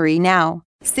 1-888-RECOVERY now.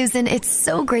 Susan, it's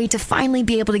so great to finally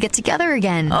be able to get together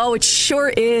again. Oh, it sure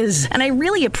is. And I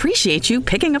really appreciate you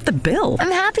picking up the bill. I'm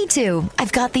happy to.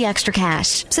 I've got the extra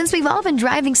cash. Since we've all been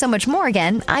driving so much more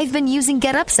again, I've been using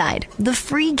Get Upside, the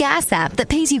free gas app that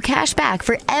pays you cash back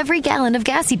for every gallon of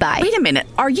gas you buy. Wait a minute.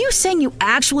 Are you saying you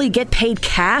actually get paid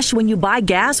cash when you buy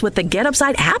gas with the Get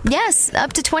Upside app? Yes,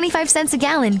 up to 25 cents a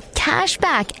gallon. Cash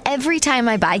back every time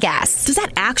I buy gas. Does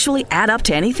that actually add up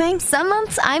to anything? Some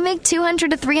months I make $200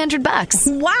 to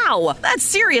 $300. Wow, that's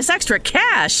serious extra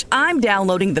cash. I'm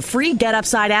downloading the free Get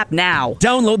Upside app now.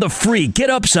 Download the free Get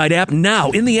Upside app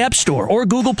now in the App Store or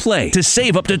Google Play to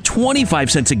save up to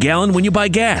 25 cents a gallon when you buy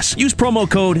gas. Use promo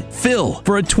code PHIL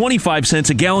for a 25 cents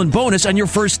a gallon bonus on your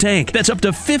first tank. That's up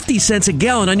to 50 cents a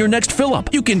gallon on your next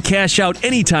fill-up. You can cash out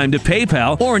anytime to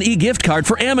PayPal or an e-gift card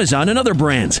for Amazon and other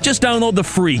brands. Just download the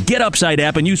free Get Upside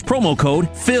app and use promo code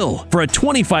PHIL for a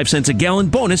 25 cents a gallon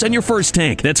bonus on your first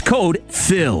tank. That's code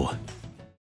PHIL.